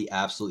cunt. She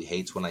absolutely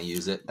hates when I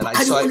use it. And I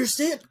don't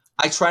understand.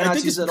 I try not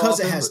to use it because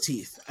it has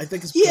teeth. I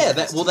think it's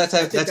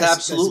that's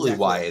absolutely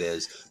why it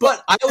is.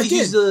 But I always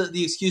use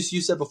the excuse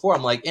you said before.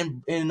 I'm like,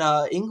 in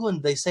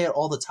England they say it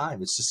all the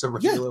time. It's just a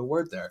regular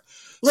word there.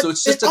 Like, so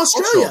it's just a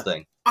cultural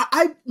thing.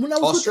 When I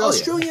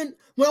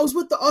was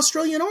with the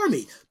Australian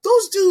Army,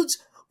 those dudes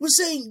was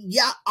saying,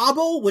 yeah,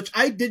 Abo, which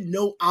I didn't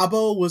know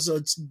Abo was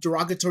a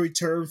derogatory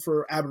term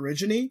for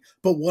Aborigine,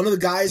 but one of the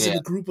guys in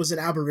the group was an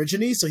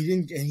Aborigine, so he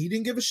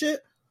didn't give a shit.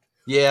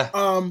 Yeah.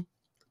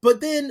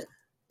 But then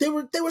they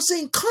were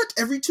saying cunt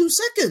every 2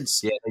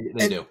 seconds. Yeah,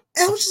 they do.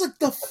 And I was just like,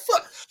 the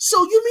fuck?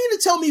 So you mean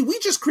to tell me we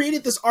just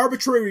created this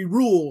arbitrary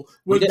rule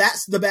where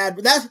that's the bad,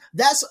 that's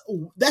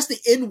the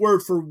N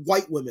word for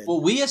white women? Well,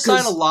 we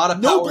assign a lot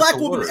of power. No black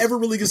woman ever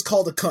really gets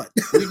called a cunt.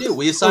 We do.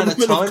 We assign a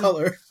ton of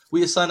color.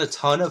 We assign a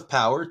ton of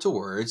power to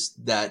words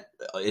that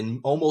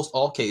in almost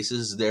all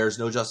cases there's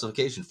no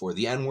justification for.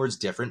 The N-word's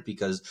different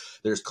because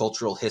there's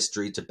cultural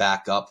history to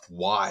back up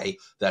why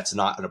that's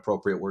not an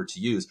appropriate word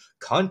to use.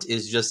 Cunt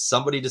is just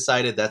somebody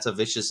decided that's a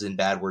vicious and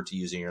bad word to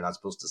use and you're not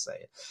supposed to say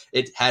it.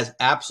 It has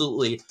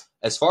absolutely,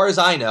 as far as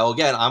I know,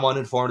 again, I'm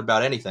uninformed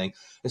about anything.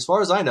 As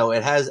far as I know,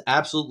 it has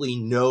absolutely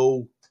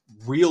no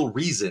real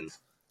reason.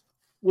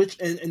 Which,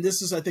 and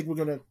this is, I think we're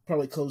going to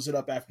probably close it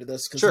up after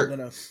this because we're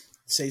going to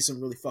say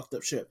some really fucked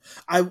up shit.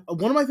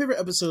 One of my favorite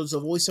episodes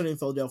of Always Sunny in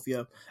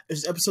Philadelphia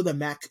is an episode that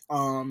Mac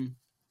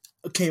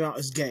came out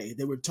as gay.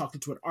 They were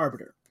talking to an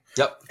arbiter.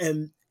 Yep.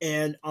 And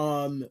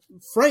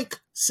Frank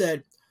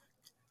said,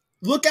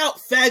 "Look out,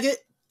 faggot,"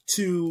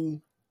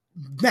 to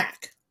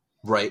Mac.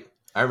 Right.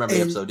 I remember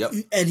the episode. Yep.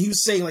 And he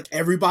was saying like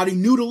everybody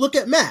knew to look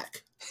at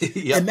Mac.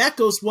 Yep. And Mac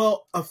goes,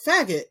 "Well, a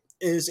faggot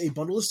is a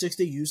bundle of sticks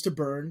they use to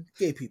burn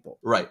gay people."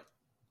 Right.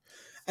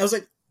 I was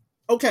like,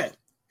 okay,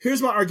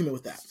 here's my argument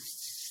with that.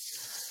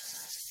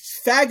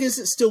 Fag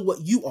isn't still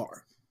what you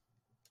are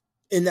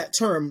in that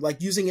term,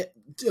 like using it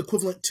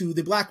equivalent to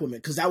the black woman,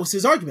 because that was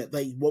his argument.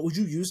 Like, what would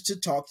you use to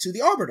talk to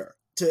the arbiter,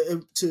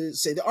 to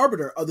say the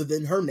arbiter, other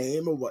than her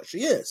name or what she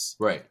is?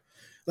 Right.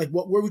 Like,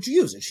 what word would you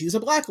use? And she's a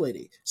black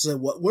lady. So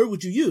what word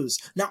would you use?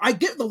 Now, I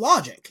get the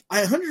logic.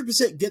 I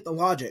 100% get the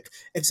logic,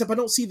 except I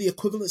don't see the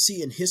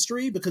equivalency in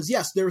history, because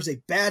yes, there is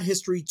a bad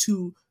history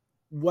to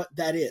what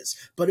that is.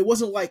 But it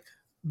wasn't like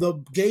the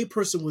gay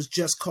person was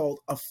just called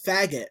a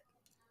faggot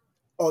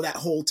all that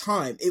whole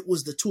time. It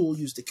was the tool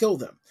used to kill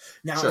them.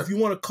 Now, if you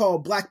want to call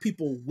black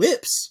people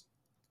whips,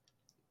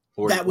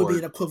 that would be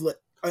an equivalent.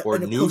 Or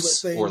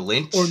noose, thing. Or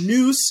lynch. Or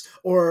noose,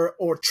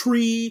 or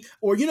tree,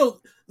 or,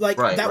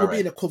 that would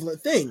be an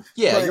equivalent thing.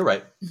 Yeah, but you're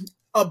right.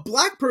 A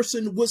black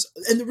person was,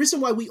 and the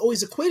reason why we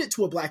always equate it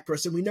to a black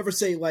person, we never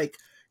say like,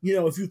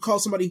 if you call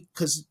somebody,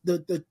 because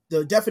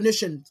the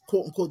definition,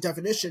 quote unquote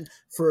definition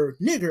for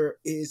nigger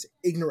is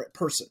ignorant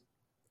person.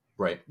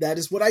 Right. That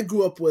is what I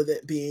grew up with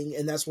it being,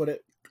 and that's what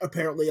it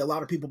apparently a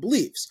lot of people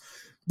believes.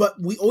 But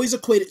we always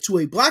equate it to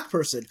a black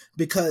person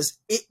because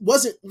it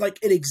wasn't like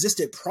it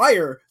existed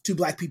prior to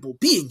black people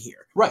being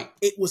here. Right.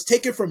 It was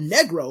taken from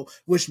negro,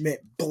 which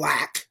meant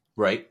black.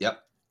 Right. Yep.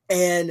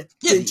 And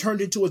then turned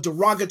into a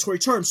derogatory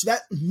term. So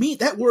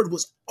that word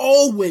was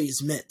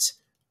always meant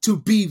to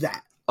be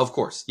that. Of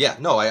course. Yeah.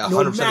 No, I 100%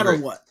 no matter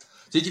agree. What.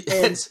 Did you?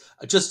 And,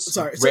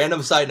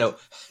 random side note.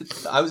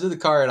 I was in the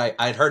car and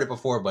I'd heard it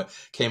before, but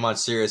came on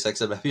Sirius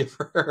XM. Have you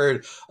ever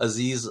heard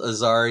Aziz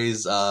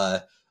Ansari's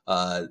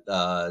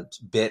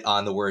bit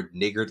on the word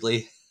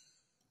niggardly?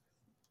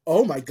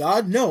 Oh my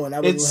God, no! And I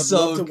would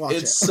love to watch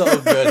it. It's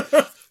so good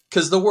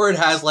because the word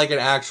has like an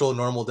actual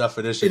normal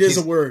definition. It is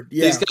a word.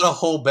 Yeah, he's got a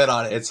whole bit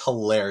on it. It's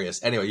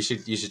hilarious. Anyway, you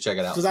should check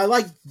it out. Because I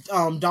like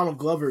Donald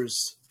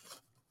Glover's.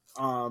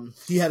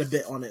 He had a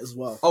bit on it as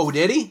well. Oh,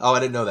 did he? Oh, I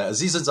didn't know that.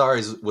 Aziz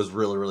Ansari was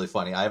really, really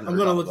funny. I'm going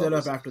to look that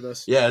up after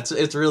this. Yeah,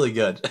 it's really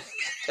good.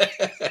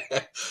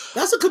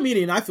 That's a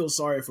comedian I feel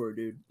sorry for,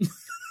 dude.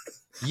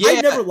 Yeah.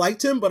 I never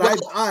liked him, but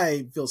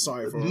I feel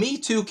sorry for him. Me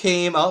Too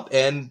came up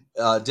and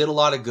did a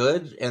lot of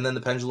good, and then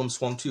the pendulum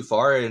swung too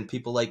far, and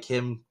people like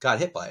him got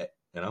hit by it.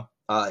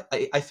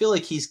 I feel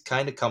like he's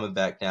kind of coming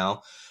back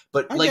now,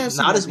 but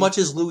not as much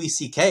as Louis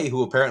C.K.,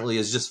 who apparently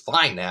is just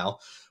fine now.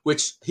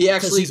 Which he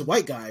actually... he's a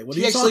white guy. What are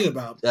you talking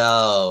about?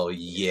 Oh,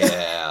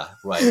 yeah.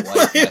 Right.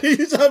 White guy.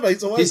 He's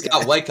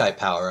got white guy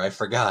power. I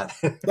forgot.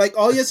 Like,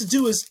 all he has to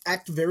do is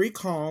act very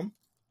calm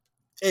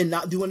and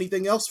not do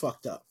anything else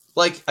fucked up.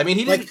 Like, I mean,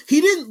 he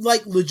didn't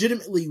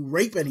legitimately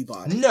rape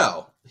anybody.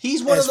 No.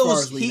 He's one of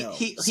those...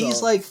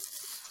 He's like...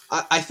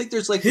 I think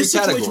there's like his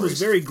situation categories.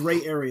 was very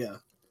gray area.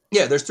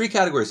 Yeah, there's 3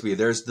 categories to be.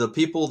 There's the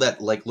people that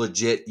like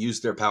legit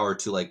use their power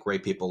to like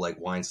rape people like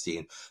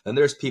Weinstein. And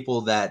there's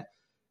people that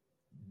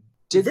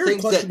did very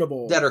things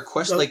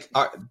that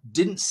are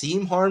didn't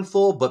seem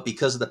harmful, but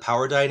because of the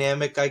power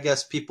dynamic, I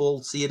guess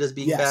people see it as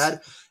being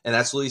bad. And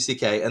that's Louis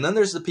C.K. And then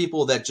there's the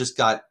people that just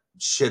got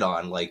shit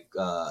on, like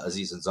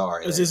Aziz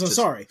Ansari. Aziz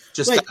Ansari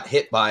just got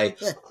hit by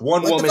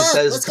one woman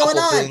says what's a couple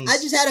going on? things. I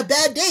just had a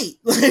bad date.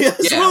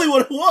 That's really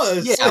what it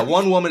was. Yeah,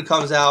 one woman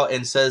comes out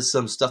and says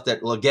some stuff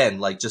that, well, again,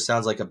 like just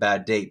sounds like a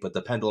bad date, but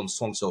the pendulum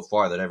swung so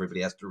far that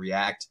everybody has to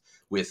react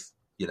with,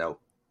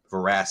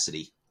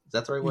 veracity. Is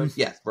that the right word?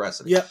 Yeah,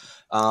 veracity. Yep.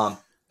 That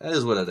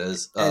is what it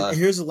is. And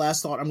here's the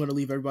last thought I'm going to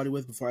leave everybody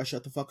with before I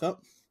shut the fuck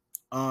up.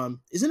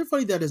 Isn't it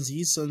funny that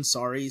Aziz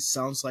Ansari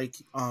sounds like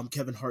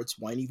Kevin Hart's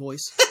whiny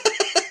voice?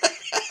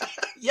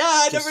 Yeah,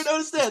 I never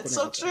noticed that. It's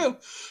so true.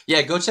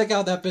 Yeah, go check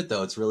out that bit,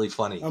 though. It's really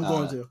funny. I'm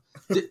going to.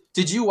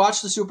 Did you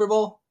watch the Super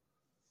Bowl?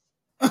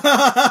 No.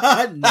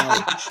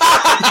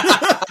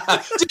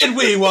 Did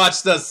we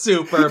watch the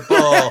Super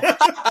Bowl?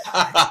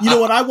 You know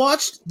what I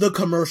watched? The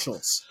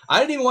commercials.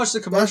 I didn't even watch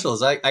the commercials.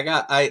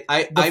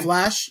 The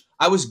Flash.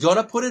 I was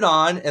gonna put it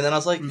on, and then I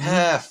was like,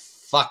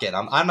 fuck it.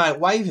 I'm not.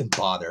 Why even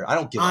bother? I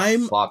don't give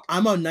a fuck.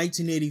 I'm a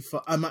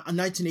 1985. I'm a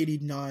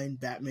 1989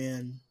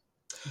 Batman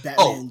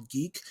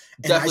geek,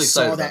 and I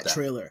saw that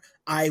trailer.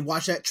 I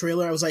watched that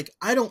trailer. I was like,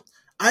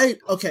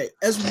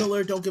 Ezra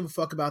Miller, don't give a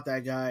fuck about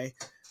that guy.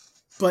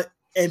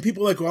 And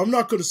people are like, well, I'm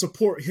not going to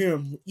support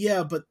him.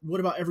 Yeah, but what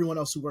about everyone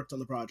else who worked on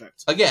the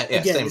project? Again,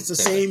 it's the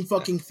same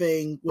fucking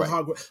thing with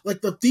Hogwarts.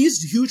 Like,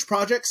 these huge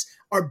projects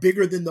are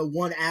bigger than the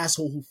one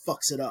asshole who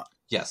fucks it up.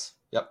 Yes.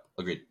 Yep.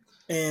 Agreed.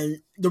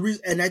 And the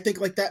reason, and I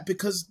think like that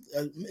because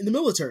in the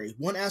military,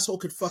 one asshole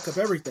could fuck up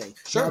everything.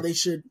 Sure. Now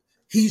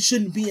he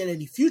shouldn't be in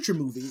any future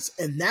movies,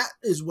 and that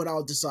is when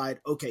I'll decide,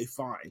 okay,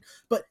 fine.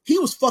 But he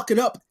was fucking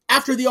up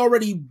after they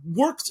already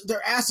worked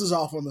their asses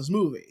off on this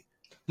movie.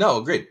 No,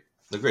 agreed.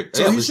 So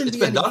it's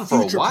been done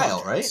for a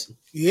while, right?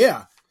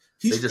 Yeah.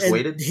 They just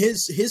waited?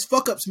 His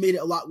fuck-ups made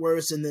it a lot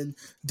worse, and then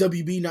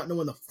WB not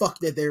knowing the fuck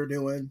that they were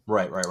doing.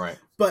 Right.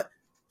 But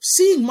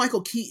seeing Michael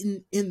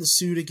Keaton in the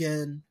suit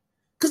again,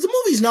 because the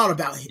movie's not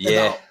about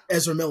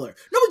Ezra Miller.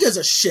 Nobody gives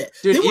a shit.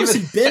 Dude, they want to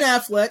see Ben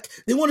Affleck.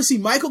 They want to see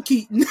Michael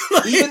Keaton.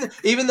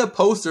 even the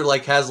poster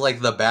has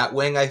the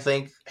Batwing, I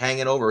think,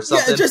 hanging over or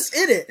something. Yeah, just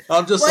in it.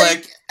 I'm just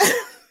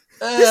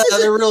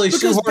they're really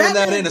shoehorning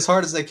that in as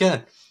hard as they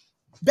can.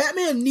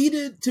 Batman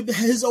needed to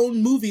his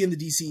own movie in the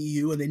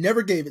DCEU, and they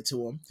never gave it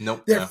to him.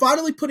 Nope. They're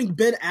finally putting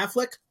Ben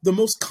Affleck, the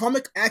most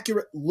comic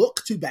accurate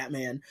look to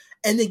Batman,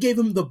 and they gave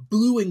him the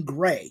blue and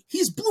gray.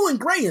 He's blue and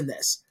gray in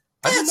this.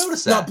 I didn't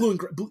notice that. Not blue and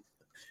gray.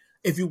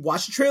 If you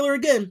watch the trailer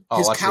again,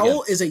 his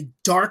cowl is a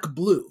dark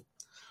blue.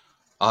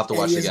 I'll have to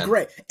watch it again. It's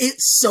gray.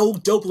 It's so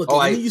dope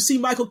looking. And then you see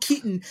Michael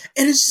Keaton,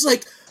 and it's just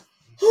like,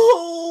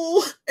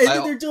 oh, and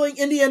then they're doing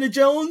Indiana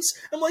Jones.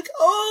 I'm like,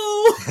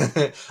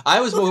 oh.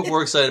 I was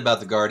more excited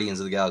about the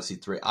Guardians of the Galaxy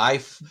 3.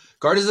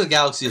 Guardians of the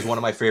Galaxy is one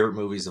of my favorite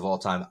movies of all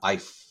time.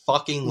 I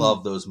fucking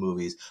love those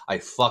movies. I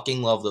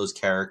fucking love those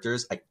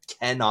characters. I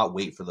cannot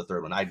wait for the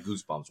third one. I had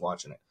goosebumps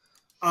watching it.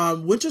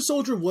 Winter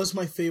Soldier was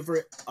my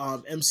favorite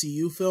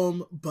MCU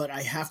film, but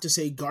I have to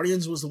say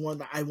Guardians was the one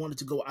that I wanted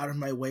to go out of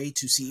my way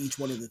to see each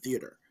one in the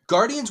theater.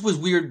 Guardians was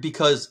weird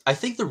because I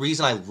think the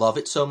reason I love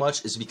it so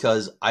much is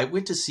because I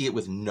went to see it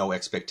with no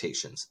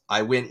expectations.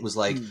 I was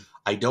like,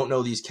 I don't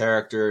know these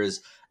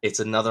characters.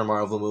 It's another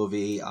Marvel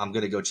movie. I'm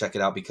going to go check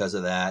it out because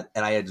of that.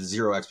 And I had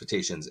zero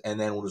expectations. And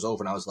then when it was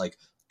over, I was like,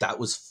 that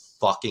was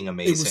fucking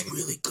amazing. It was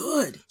really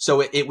good.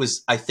 So it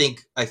was, I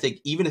think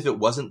even if it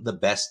wasn't the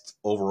best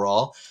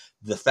overall,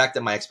 the fact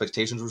that my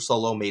expectations were so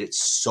low made it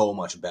so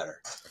much better.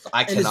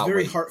 I cannot wait. It's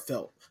very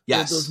heartfelt.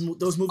 Yes. Those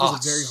movies are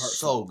very heartfelt.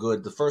 So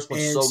good. The first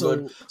one's so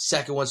good.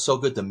 Second one's so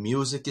good. The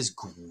music is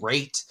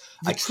great.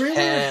 I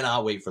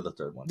cannot wait for the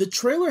third one. The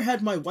trailer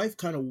had my wife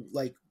kind of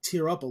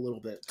tear up a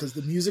little bit because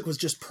the music was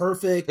just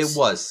perfect. It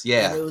was,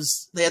 yeah.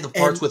 They had the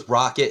parts with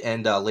Rocket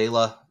and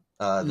Layla,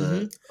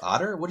 the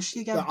otter. What is she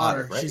again? The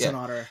otter. Right? She's an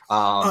otter.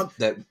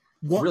 That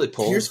really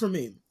pulled. Here's for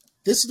me.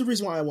 This is the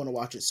reason why I want to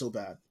watch it so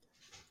bad.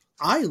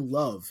 I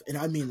love, and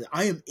I mean,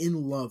 I am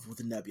in love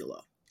with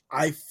Nebula.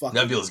 I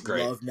fucking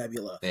love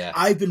Nebula. Yeah.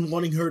 I've been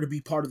wanting her to be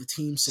part of the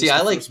team since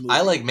I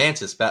like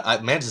Mantis.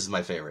 Mantis is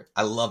my favorite.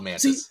 I love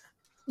Mantis. See,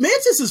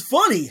 Mantis is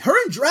funny. Her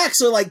and Drax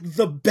are like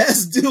the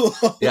best duo.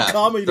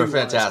 Comedy. They're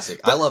fantastic.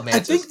 I love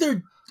Mantis.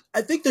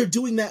 I think they're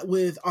doing that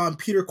with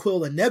Peter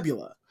Quill and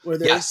Nebula, where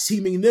they're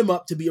teaming them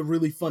up to be a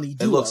really funny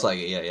duo. It looks like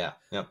it.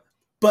 Yeah.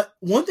 But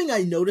one thing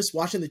I noticed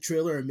watching the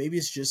trailer, and maybe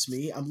it's just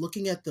me, I'm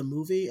looking at the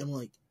movie, I'm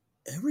like,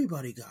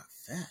 everybody got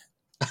fat.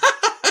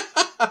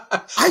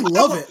 I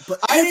love it, but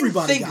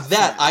everybody got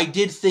fat. I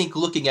did think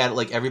looking at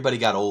it everybody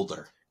got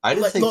older. I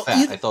didn't think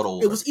fat. I thought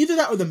older. It was either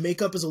that or the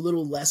makeup is a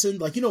little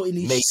lessened. In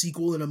each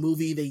sequel in a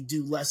movie, they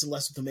do less and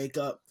less with the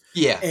makeup.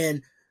 Yeah.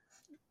 And,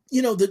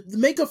 the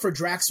makeup for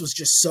Drax was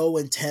just so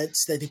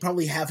intense that they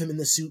probably have him in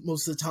the suit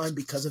most of the time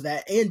because of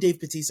that. And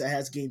Dave Bautista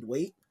has gained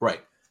weight.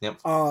 Right.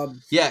 Yep.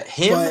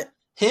 Him.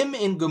 Him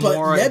and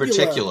Gamora in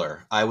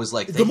particular, I was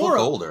like, they look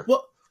older.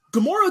 Well,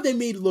 Gamora they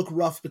made look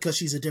rough because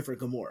she's a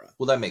different Gamora.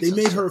 Well, that makes sense.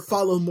 They made her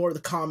follow more the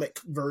comic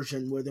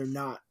version where they're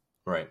not.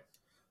 Right.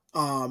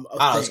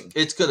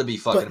 It's gonna be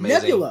fucking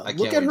amazing. Nebula,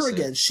 look at her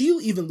again. She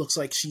even looks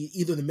like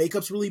either the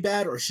makeup's really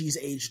bad or she's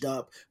aged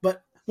up.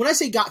 But when I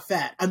say got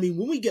fat, I mean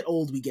when we get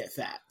old, we get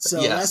fat.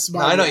 So that's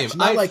my reaction.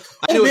 Not like,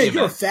 oh man,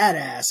 you're a fat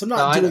ass. I'm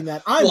not doing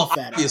that. I'm a fat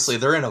ass. Obviously,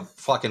 they're in a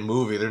fucking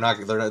movie.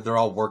 They're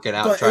all working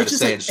out, trying to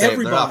stay in shape.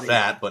 They're not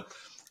fat, but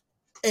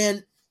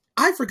and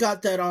I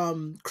forgot that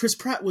Chris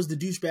Pratt was the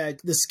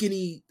douchebag, the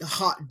skinny,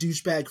 hot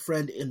douchebag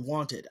friend in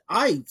Wanted.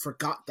 I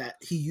forgot that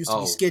he used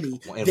to be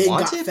skinny, then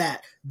Wanted? Got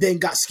fat, then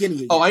got skinny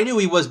again. Oh, I knew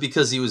he was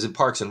because he was in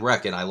Parks and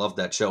Rec, and I loved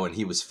that show, and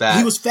he was fat.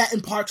 He was fat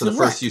in Parks and Rec.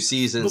 For the first few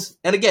seasons.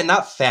 And again,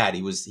 not fat,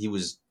 he was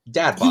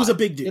dad bod. He was a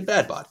big dude.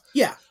 Dad bod.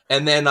 Yeah.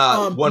 And then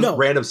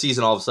random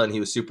season, all of a sudden,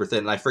 he was super thin,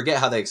 and I forget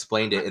how they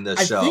explained it in the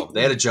show.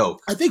 They had a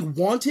joke. I think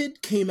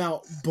Wanted came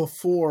out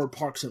before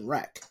Parks and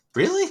Rec.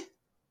 Really?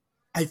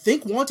 I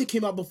think Wanted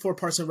came out before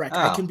Parks and Rec.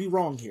 I can be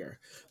wrong here.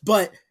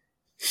 But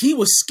he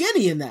was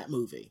skinny in that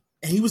movie.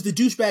 And he was the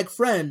douchebag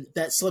friend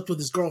that slept with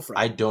his girlfriend.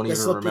 I don't even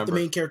remember. With the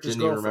main character's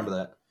girlfriend. Didn't even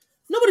remember that.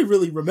 Nobody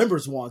really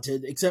remembers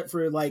Wanted except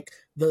for like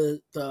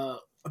the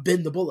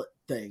bend the bullet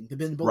thing. The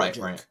bend the bullet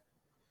joke. Right.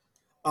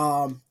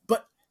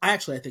 But I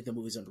think the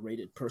movie's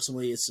underrated.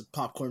 Personally, it's a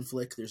popcorn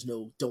flick. There's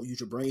no don't use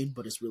your brain,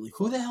 but it's really fun.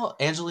 Who the hell?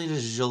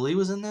 Angelina Jolie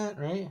was in that,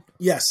 right?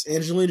 Yes,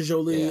 Angelina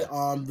Jolie. Yeah.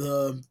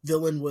 The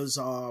villain was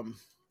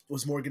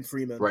Morgan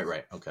Freeman.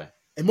 Right, okay.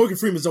 And Morgan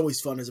Freeman's always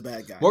fun as a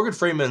bad guy. Morgan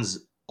Freeman's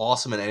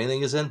awesome in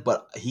anything he's in,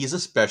 but he's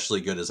especially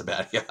good as a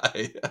bad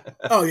guy.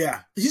 Oh,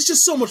 yeah. He's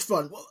just so much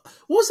fun. What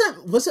was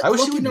that? Was it? I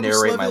wish he would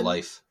narrate my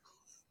life.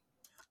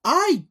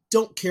 I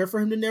don't care for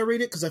him to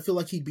narrate it because I feel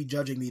like he'd be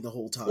judging me the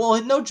whole time.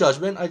 Well, no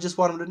judgment. I just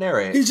want him to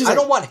narrate. I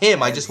don't want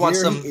him. I just want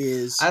some...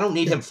 I don't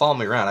need him following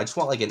me around. I just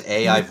want like an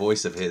AI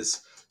voice of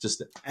his.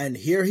 And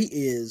here he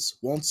is,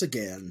 once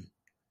again,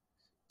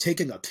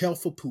 taking a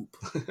tailful poop.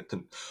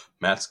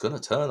 Matt's gonna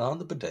turn on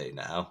the bidet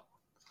now.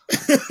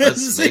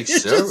 Let's make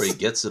sure he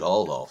gets it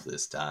all off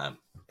this time.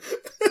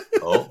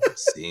 Oh,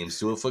 seems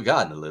to have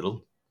forgotten a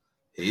little.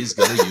 He's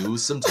gonna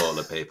use some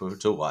toilet paper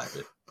to wipe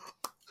it.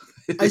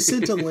 I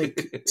sent a link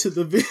to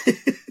the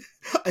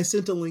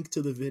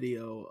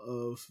video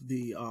of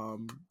the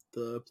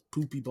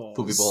poopy balls.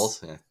 Poopy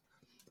balls, yeah.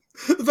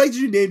 The fact that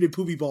you named it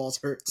Poopy Balls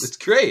hurts. It's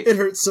great. It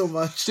hurts so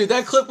much. Dude,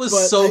 that clip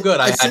was so good.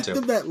 I had to. I sent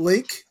them that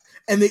link.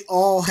 And they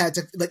all had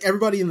to, like,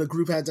 everybody in the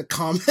group had to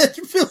comment, like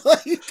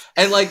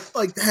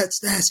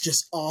that's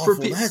just awful.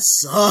 That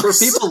sucks. For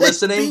people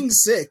listening, being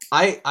sick.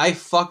 I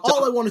fucked up.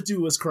 All I want to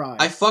do was cry.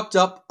 I fucked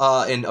up,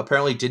 and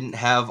apparently didn't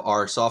have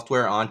our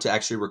software on to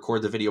actually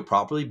record the video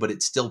properly, but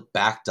it still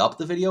backed up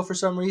the video for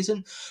some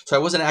reason. So I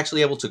wasn't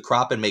actually able to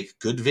crop and make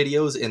good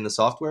videos in the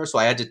software. So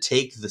I had to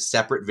take the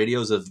separate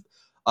videos of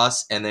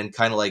us and then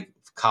kind of like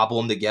cobble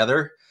them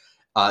together.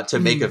 To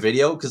make a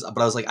video, but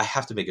I was like, I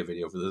have to make a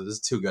video for this. This is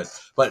too good.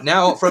 But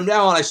now, from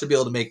now on, I should be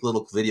able to make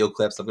little video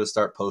clips. I'm going to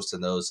start posting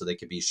those so they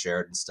can be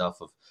shared and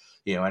stuff of,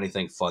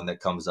 anything fun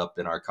that comes up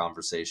in our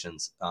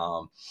conversations.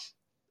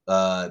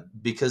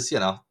 Because,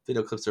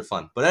 video clips are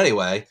fun. But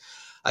anyway,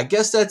 I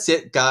guess that's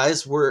it,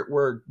 guys.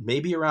 We're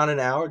maybe around an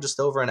hour, just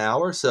over an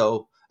hour.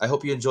 So I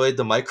hope you enjoyed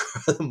the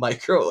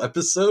micro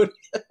episode.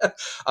 The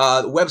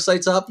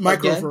website's up.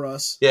 Micro again. For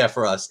us. Yeah,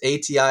 for us.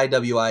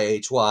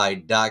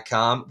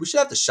 ATIWIHY.com. We should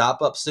have the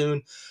shop up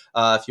soon.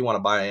 If you want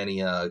to buy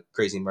any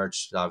crazy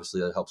merch,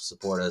 obviously that helps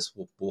support us.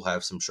 We'll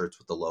have some shirts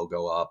with the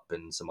logo up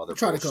and some other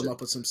Try to come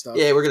up with some stuff.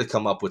 Yeah, we're going to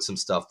come up with some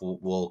stuff.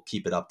 We'll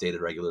keep it updated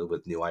regularly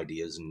with new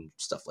ideas and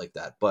stuff like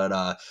that.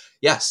 But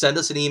send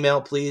us an email,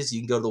 please.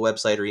 You can go to the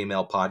website or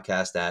email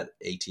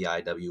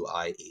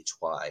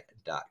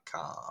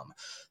podcast@ATIWIHY.com.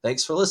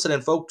 Thanks for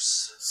listening,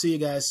 folks. See you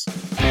guys.